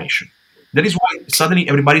of information. Yeah. That is why suddenly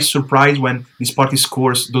everybody's surprised when this party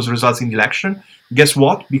scores those results in the election. Guess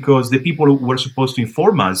what? Because the people who were supposed to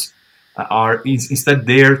inform us are instead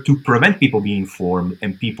there to prevent people being informed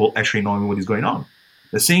and people actually knowing what is going on.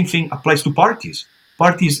 The same thing applies to parties.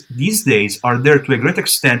 Parties these days are there to a great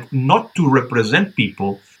extent not to represent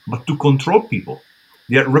people, but to control people.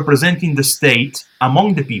 They are representing the state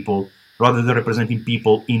among the people rather than representing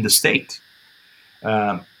people in the state.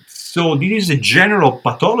 So this is a general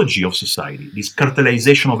pathology of society, this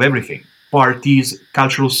cartelization of everything. Parties,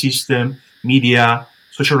 cultural system, media,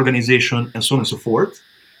 social organization, and so on and so forth,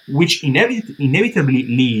 which inevitably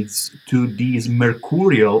leads to these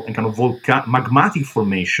mercurial and kind of magmatic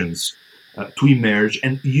formations to emerge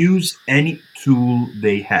and use any tool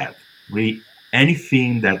they have. Really,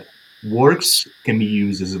 anything that works can be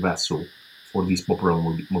used as a vessel for this popular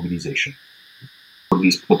mobilization.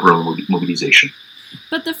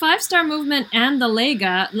 But the 5-star movement and the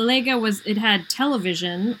Lega it had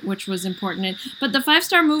television, which was important, but the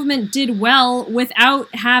 5-star movement did well without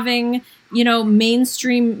having,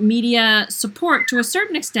 mainstream media support to a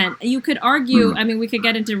certain extent. You could argue, I mean, we could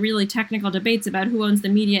get into really technical debates about who owns the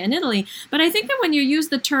media in Italy, but I think that when you use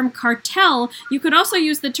the term cartel, you could also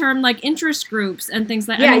use the term like interest groups and things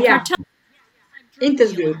like that. Cartel.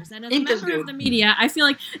 Interest groups. And as a member of the media, I feel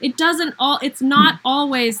like it's not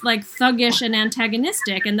always like thuggish and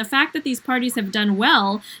antagonistic. And the fact that these parties have done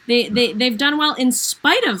well, they've done well in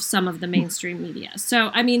spite of some of the mainstream media.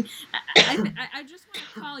 So, I mean, I just want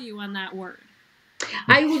to call you on that word.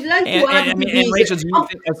 I would like to add to And Rachel, this. do you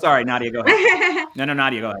think? Oh, sorry, Nadia, go ahead. No,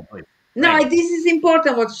 Nadia, go ahead, please. No, Right. this is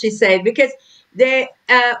important what she said, because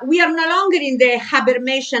we are no longer in the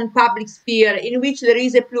Habermasian public sphere in which there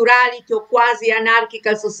is a plurality of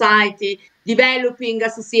quasi-anarchical society developing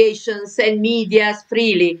associations and medias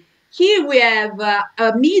freely. Here we have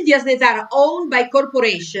medias that are owned by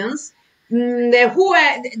corporations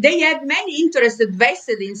they have many interests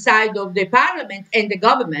vested inside of the parliament and the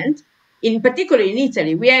government. In particular in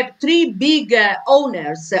Italy, we have three big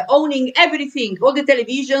owners owning everything, all the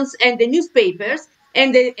televisions and the newspapers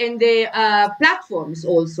and the platforms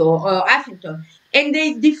also, Huffington. And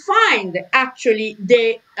they defined actually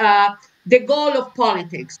the goal of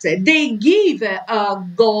politics. They give a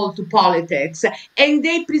goal to politics, and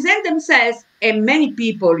they present themselves, and many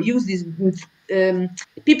people use this.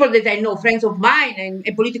 People that I know, friends of mine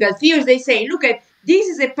and political theorists, they say, look at this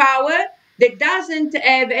is a power that doesn't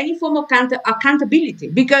have any form of accountability,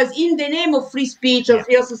 because in the name of free speech or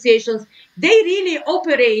free associations, they really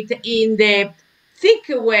operate in the thick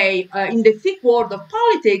way, in the thick world of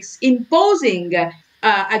politics, imposing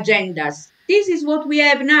agendas. This is what we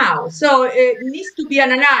have now. So it needs to be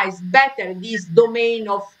analyzed better, this domain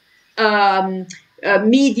of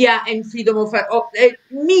media and freedom of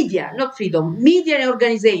media, not freedom, media and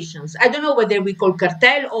organizations. I don't know whether we call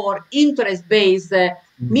cartel or interest-based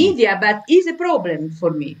media, but it's a problem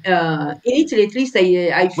for me. In Italy, at least,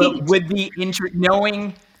 I feel Well, it. would the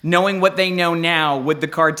knowing what they know now, would the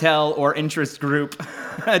cartel or interest group,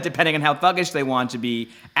 depending on how thuggish they want to be,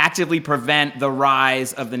 actively prevent the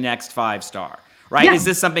rise of the next 5-star? Right? Yeah. Is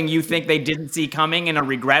this something you think they didn't see coming and are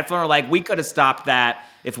regretful, or like we could have stopped that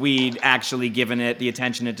if we'd actually given it the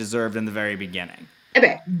attention it deserved in the very beginning?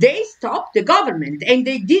 They stopped the government, and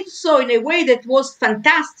they did so in a way that was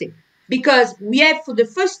fantastic, because we have, for the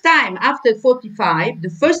first time after 45, the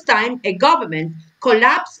first time a government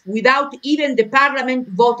collapsed without even the parliament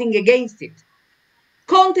voting against it.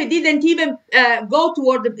 Conte didn't even go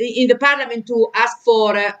toward in the parliament to ask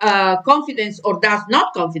for confidence or does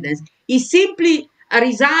not confidence. He simply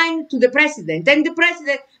resigned to the president, and the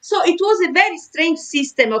president. So it was a very strange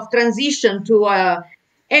system of transition to.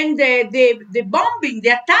 And the bombing, the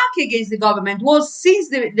attack against the government was since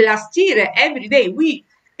the last year every day. We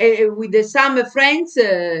with some friends,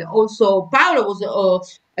 also Paolo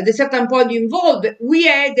was at a certain point involved. We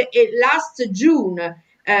had last June,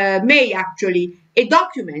 May actually, a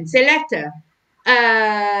document, a letter,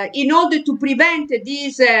 in order to prevent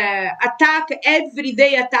this attack,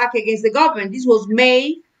 everyday attack against the government. This was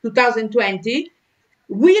May 2020.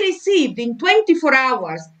 We received in 24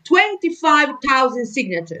 hours 25,000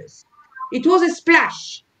 signatures. It was a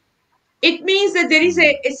splash. It means that there is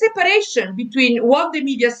a separation between what the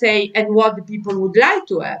media say and what the people would like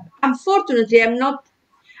to have. Unfortunately,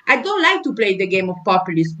 I don't like to play the game of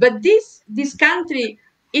populists, but this country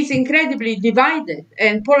is incredibly divided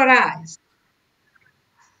and polarized.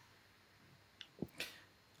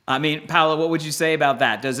 I mean, Paolo, what would you say about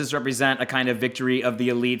that? Does this represent a kind of victory of the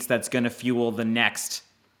elites that's going to fuel the next,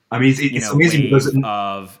 I mean, it's amazing wave because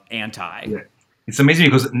of anti? yeah, it's amazing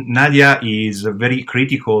because Nadia is very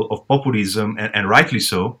critical of populism, and rightly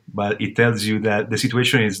so. But it tells you that the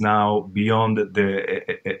situation is now beyond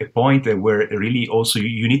a point where really also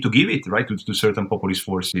you need to give it right to certain populist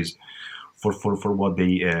forces for what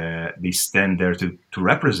they stand there to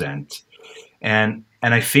represent.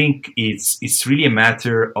 And I think it's really a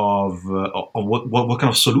matter of what kind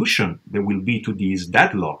of solution there will be to this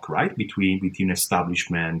deadlock, right, between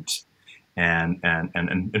establishment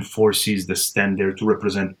and forces that stand there to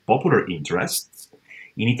represent popular interests.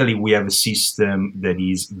 In Italy, we have a system that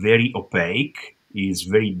is very opaque, is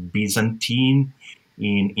very Byzantine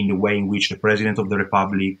in the way in which the president of the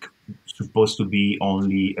republic is supposed to be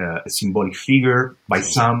only a symbolic figure. By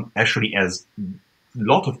some, actually has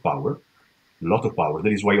lot of power.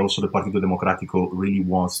 That is why also the Partito Democratico really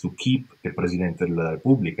wants to keep the Presidente della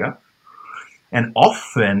Repubblica. And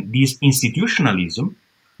often this institutionalism,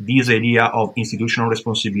 this idea of institutional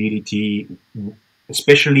responsibility,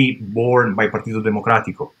 especially born by Partito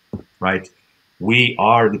Democratico, right? We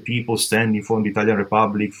are the people standing for the Italian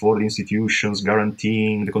Republic, for the institutions,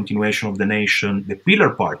 guaranteeing the continuation of the nation, the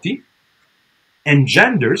pillar party,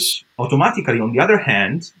 engenders automatically, on the other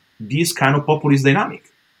hand, this kind of populist dynamic.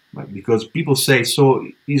 Right? Because people say, so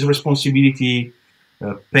is responsibility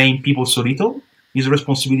paying people so little? Is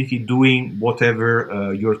responsibility doing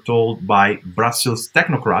whatever you're told by Brussels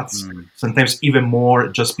technocrats, sometimes even more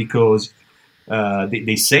just because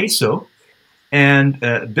they say so? And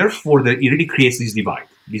therefore, it really creates this divide.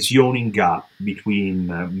 this yawning gap between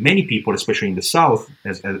many people, especially in the South,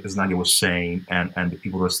 as Nadia was saying, and the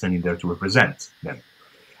people who are standing there to represent them.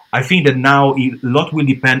 I think that now a lot will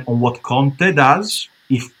depend on what Conte does.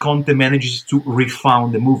 If Conte manages to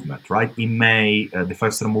refound the movement, right? In May, the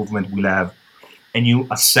Five Star Movement will have a new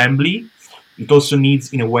assembly. It also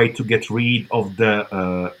needs, in a way, to get rid of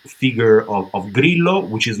the figure of Grillo,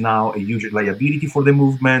 which is now a huge liability for the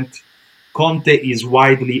movement. Conte is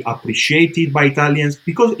widely appreciated by Italians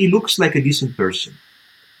because he looks like a decent person.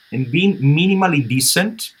 And being minimally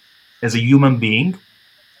decent as a human being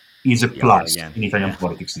is a plus in Italian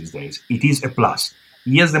politics these days. It is a plus.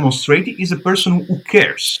 He has demonstrated he's a person who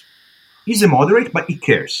cares. He's a moderate, but he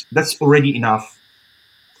cares. That's already enough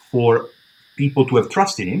for people to have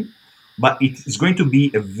trust in him. But it is going to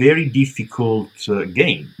be a very difficult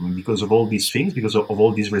game because of all these things, because of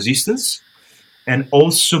all this resistance, and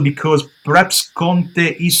also because perhaps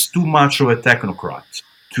Conte is too much of a technocrat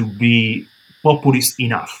to be populist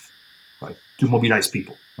enough, right, to mobilize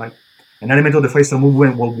people, right? An element of the Five Star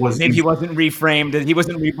Movement was maybe he wasn't reframed. He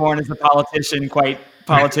wasn't reborn as a politician, quite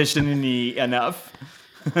politician-y enough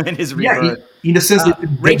in his rebirth. Yeah, in the sense that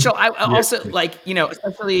Rachel, I also like,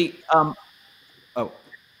 especially.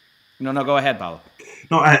 No, go ahead, Paolo.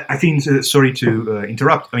 No, I think. Sorry to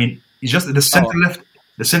interrupt. I mean, it's just that the center left.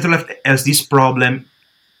 The center left has this problem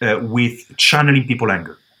with channeling people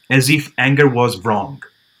anger, as if anger was wrong,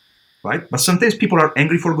 right? But sometimes people are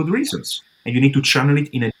angry for good reasons, and you need to channel it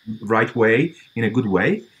in a right way, in a good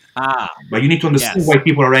way. But you need to understand why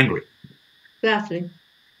people are angry. Exactly.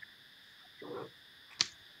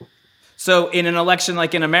 So in an election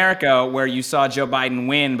like in America, where you saw Joe Biden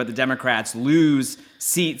win, but the Democrats lose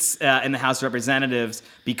seats in the House of Representatives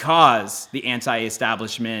because the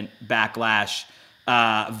anti-establishment backlash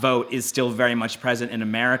vote is still very much present in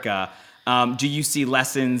America, do you see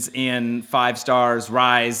lessons in Five Stars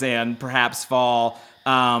rise and perhaps fall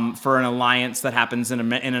for an alliance that happens in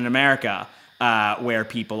an America where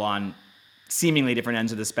people on seemingly different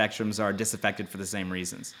ends of the spectrums are disaffected for the same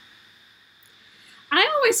reasons? I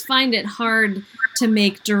always find it hard to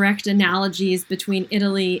make direct analogies between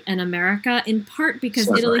Italy and America, in part because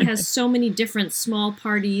Italy has so many different small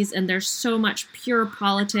parties and there's so much pure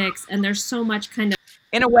politics and there's so much kind of...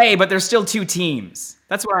 In a way, but there's still two teams.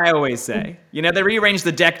 That's what I always say. They rearranged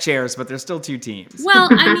the deck chairs, but there's still two teams. Well,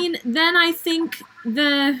 I mean, then I think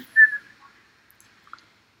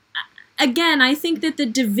I think that the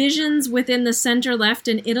divisions within the center-left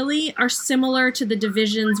in Italy are similar to the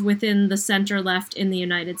divisions within the center-left in the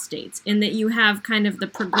United States, in that you have kind of the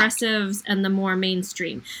progressives and the more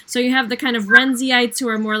mainstream. So you have the kind of Renzeites who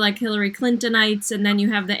are more like Hillary Clintonites, and then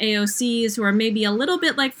you have the AOCs who are maybe a little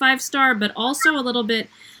bit like Five Star, but also a little bit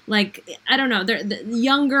like, I don't know, they're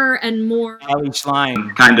younger and more... Ellie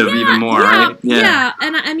Schlein. Kind of even more, right? Yeah.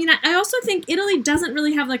 And I mean, I also think Italy doesn't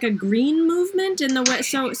really have like a green movement in the way,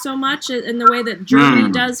 so much in the way that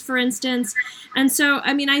Germany does, for instance. And so,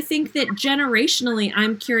 I mean, I think that generationally,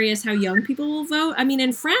 I'm curious how young people will vote. I mean,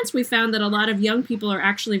 in France, we found that a lot of young people are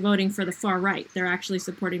actually voting for the far right. They're actually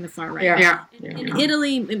supporting the far right. In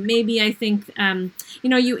Italy, maybe I think,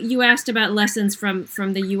 you asked about lessons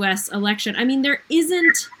from the U.S. election. I mean, there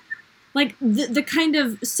isn't like the kind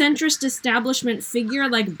of centrist establishment figure,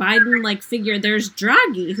 like Biden-like figure. There's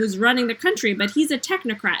Draghi, who's running the country, but he's a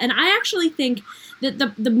technocrat. And I actually think that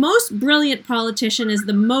the most brilliant politician is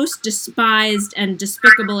the most despised and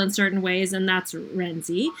despicable in certain ways, and that's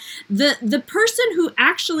Renzi. The person who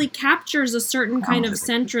actually captures a certain kind of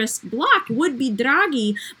centrist bloc would be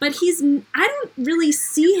Draghi, but I don't really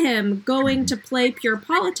see him going to play pure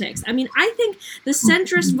politics. I mean, I think the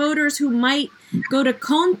centrist voters who might go to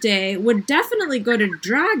Conte would definitely go to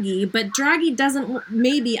Draghi, but Draghi doesn't,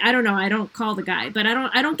 maybe, I don't know, I don't call the guy, but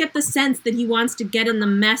I don't get the sense that he wants to get in the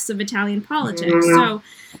mess of Italian politics. So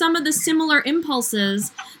some of the similar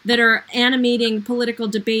impulses that are animating political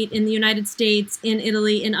debate in the United States, in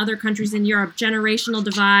Italy, in other countries in Europe, generational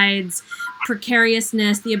divides,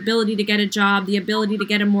 precariousness, the ability to get a job, the ability to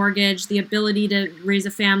get a mortgage, the ability to raise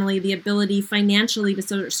a family, the ability financially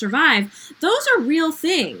to survive, those are real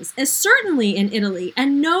things, as certainly in Italy.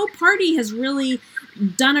 And no party has really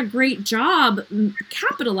done a great job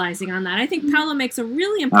capitalizing on that. I think Paolo makes a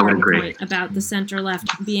really important point about the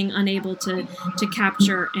center-left being unable to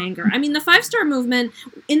capture anger. I mean, the Five Star Movement,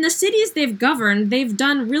 in the cities they've governed, they've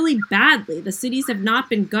done really badly. The cities have not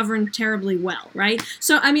been governed terribly well, right?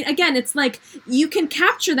 So, I mean, again, it's like you can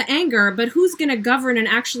capture the anger, but who's going to govern and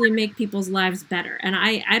actually make people's lives better? And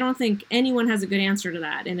I don't think anyone has a good answer to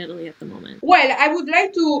that in Italy at the moment. Well, I would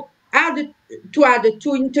like to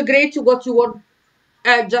integrate what you were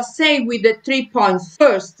just saying with the 3 points.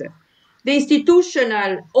 First, the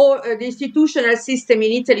institutional system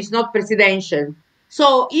in Italy is not presidential.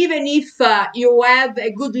 So even if you have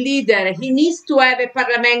a good leader, he needs to have a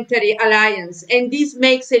parliamentary alliance, and this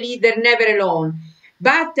makes a leader never alone.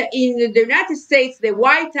 But in the United States, the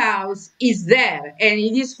White House is there, and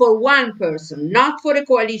it is for one person, not for a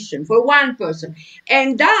coalition, for one person.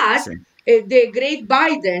 And that the great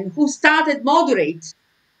Biden, who started moderate,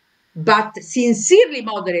 but sincerely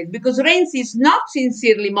moderate, because Renzi is not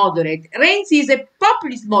sincerely moderate. Renzi is a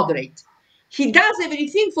populist moderate. He does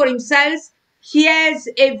everything for himself. He has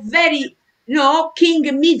a very,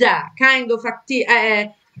 King Mida kind of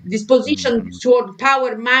disposition toward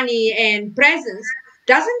power, money, and presence.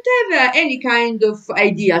 Doesn't have any kind of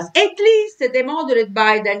ideas. At least the moderate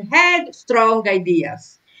Biden had strong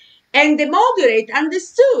ideas. And the moderate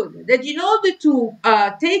understood that in order to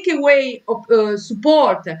take away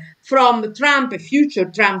support from Trump, a future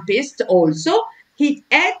Trumpist also, he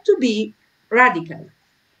had to be radical.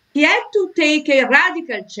 He had to take a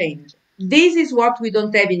radical change. This is what we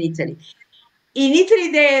don't have in Italy. In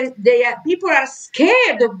Italy, people are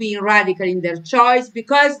scared of being radical in their choice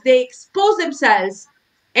because they expose themselves.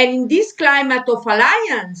 And in this climate of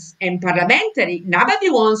alliance and parliamentary, nobody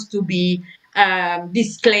wants to be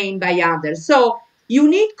disclaimed by others. So you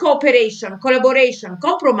need cooperation, collaboration,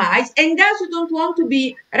 compromise, and thus you don't want to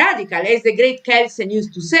be radical. As the great Kelsen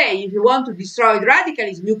used to say, if you want to destroy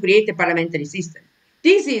radicalism, you create a parliamentary system.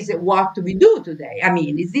 This is what we do today. I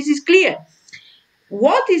mean, this is clear.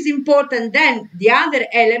 What is important then, the other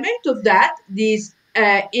element of that, this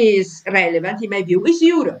is relevant in my view, is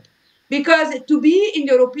Europe. Because to be in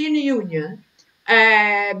the European Union,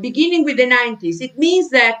 beginning with the 90s, it means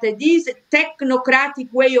that this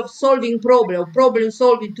technocratic way of solving problem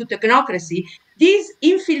solving to technocracy, this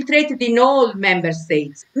infiltrated in all member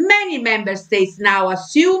states. Many member states now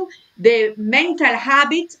assume the mental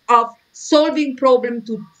habit of solving problem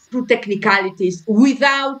through technicalities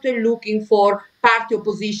without looking for party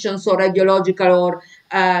oppositions or ideological or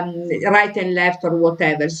right and left or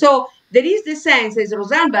whatever. So there is the sense, as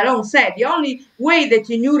Rosanne Ballon said, the only way that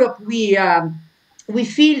in Europe we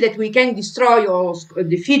feel that we can destroy or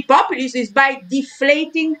defeat populism is by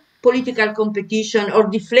deflating political competition or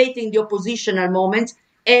deflating the oppositional moments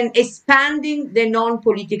and expanding the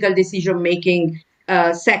non-political decision-making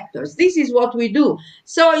sectors. This is what we do.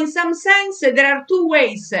 So in some sense, there are two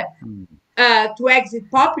ways to exit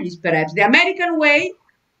populism, perhaps. The American way,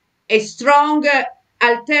 a strong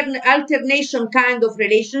alternation kind of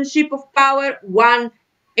relationship of power, one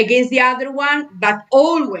against the other one, but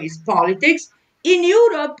always politics. In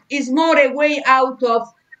Europe, is more a way out of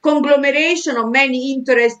conglomeration of many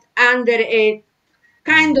interests under a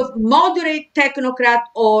kind of moderate technocrat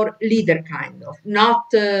or leader kind of,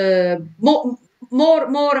 not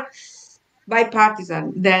more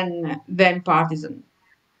bipartisan than partisan.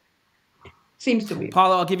 Seems to be.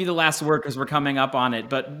 Paula, I'll give you the last word because we're coming up on it.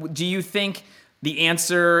 But do you think the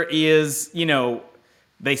answer is,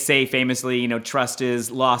 they say famously, trust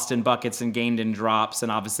is lost in buckets and gained in drops.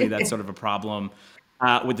 And obviously that's sort of a problem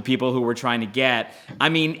with the people who we're trying to get. I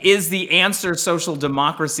mean, is the answer social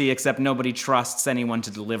democracy, except nobody trusts anyone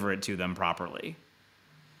to deliver it to them properly?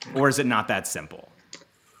 Or is it not that simple?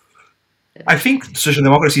 I think social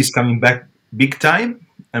democracy is coming back big time.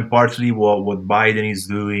 And partly what Biden is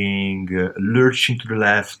doing, lurching to the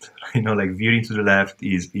left, like veering to the left,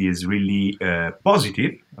 is really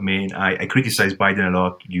positive. I mean, I criticized Biden a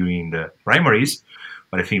lot during the primaries,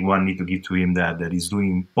 but I think one need to give to him that he's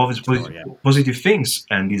doing positive things,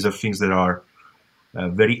 and these are things that are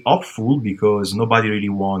very hopeful because nobody really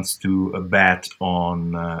wants to bet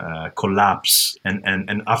on collapse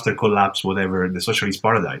and after collapse, whatever the socialist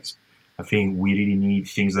paradise. I think we really need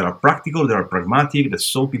things that are practical, that are pragmatic, that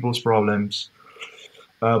solve people's problems.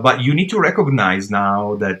 But you need to recognize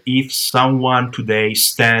now that if someone today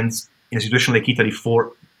stands in a situation like Italy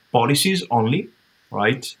for policies only,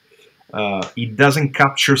 right, it doesn't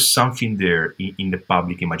capture something there in the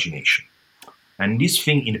public imagination. And this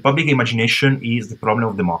thing in the public imagination is the problem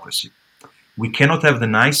of democracy. We cannot have the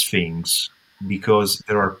nice things because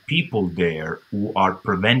there are people there who are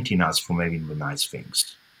preventing us from having the nice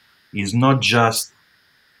things. It's not just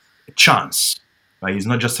a chance, right? It's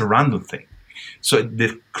not just a random thing. So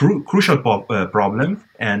the crucial problem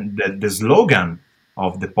and the slogan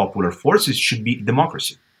of the popular forces should be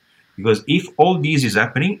democracy. Because if all this is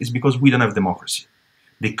happening, it's because we don't have democracy.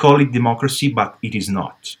 They call it democracy, but it is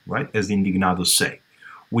not, right? As the Indignados say.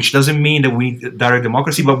 Which doesn't mean that we need direct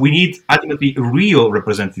democracy, but we need ultimately a real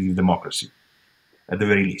representative democracy, at the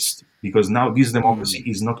very least. Because now this democracy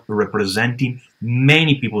is not representing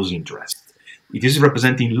many people's interests. It is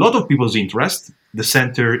representing a lot of people's interests. The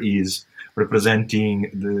center is representing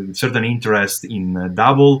the certain interest in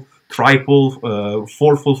double, triple,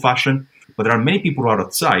 fourfold fashion. But there are many people who are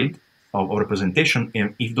outside of representation,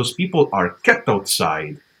 and if those people are kept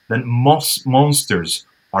outside, then monsters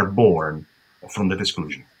are born from that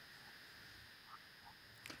exclusion.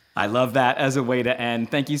 I love that as a way to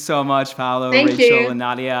end. Thank you so much, Paolo, Thank Rachel, you. and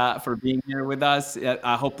Nadia, for being here with us.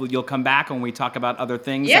 I hope you'll come back when we talk about other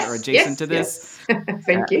things that are Yes, adjacent yes, to this. yes.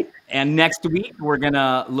 Thank you. And next week, we're going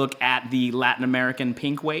to look at the Latin American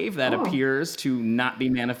pink wave that Oh. appears to not be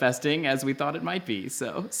manifesting as we thought it might be.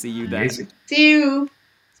 So see you then. Amazing. See you.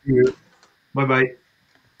 See you. Bye-bye.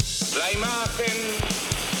 La imagen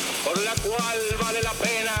por la cual vale la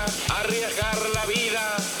pena arriesgar la vida,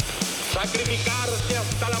 sacrificarse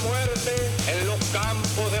hasta la muerte en los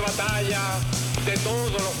campos de batalla de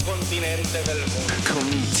todos los continentes del mundo.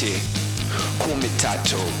 Comite,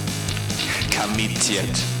 comitato,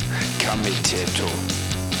 comitiet, comiteto,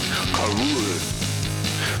 corul,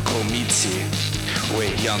 comite, we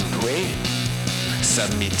young we,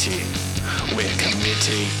 submiti, we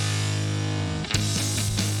committee.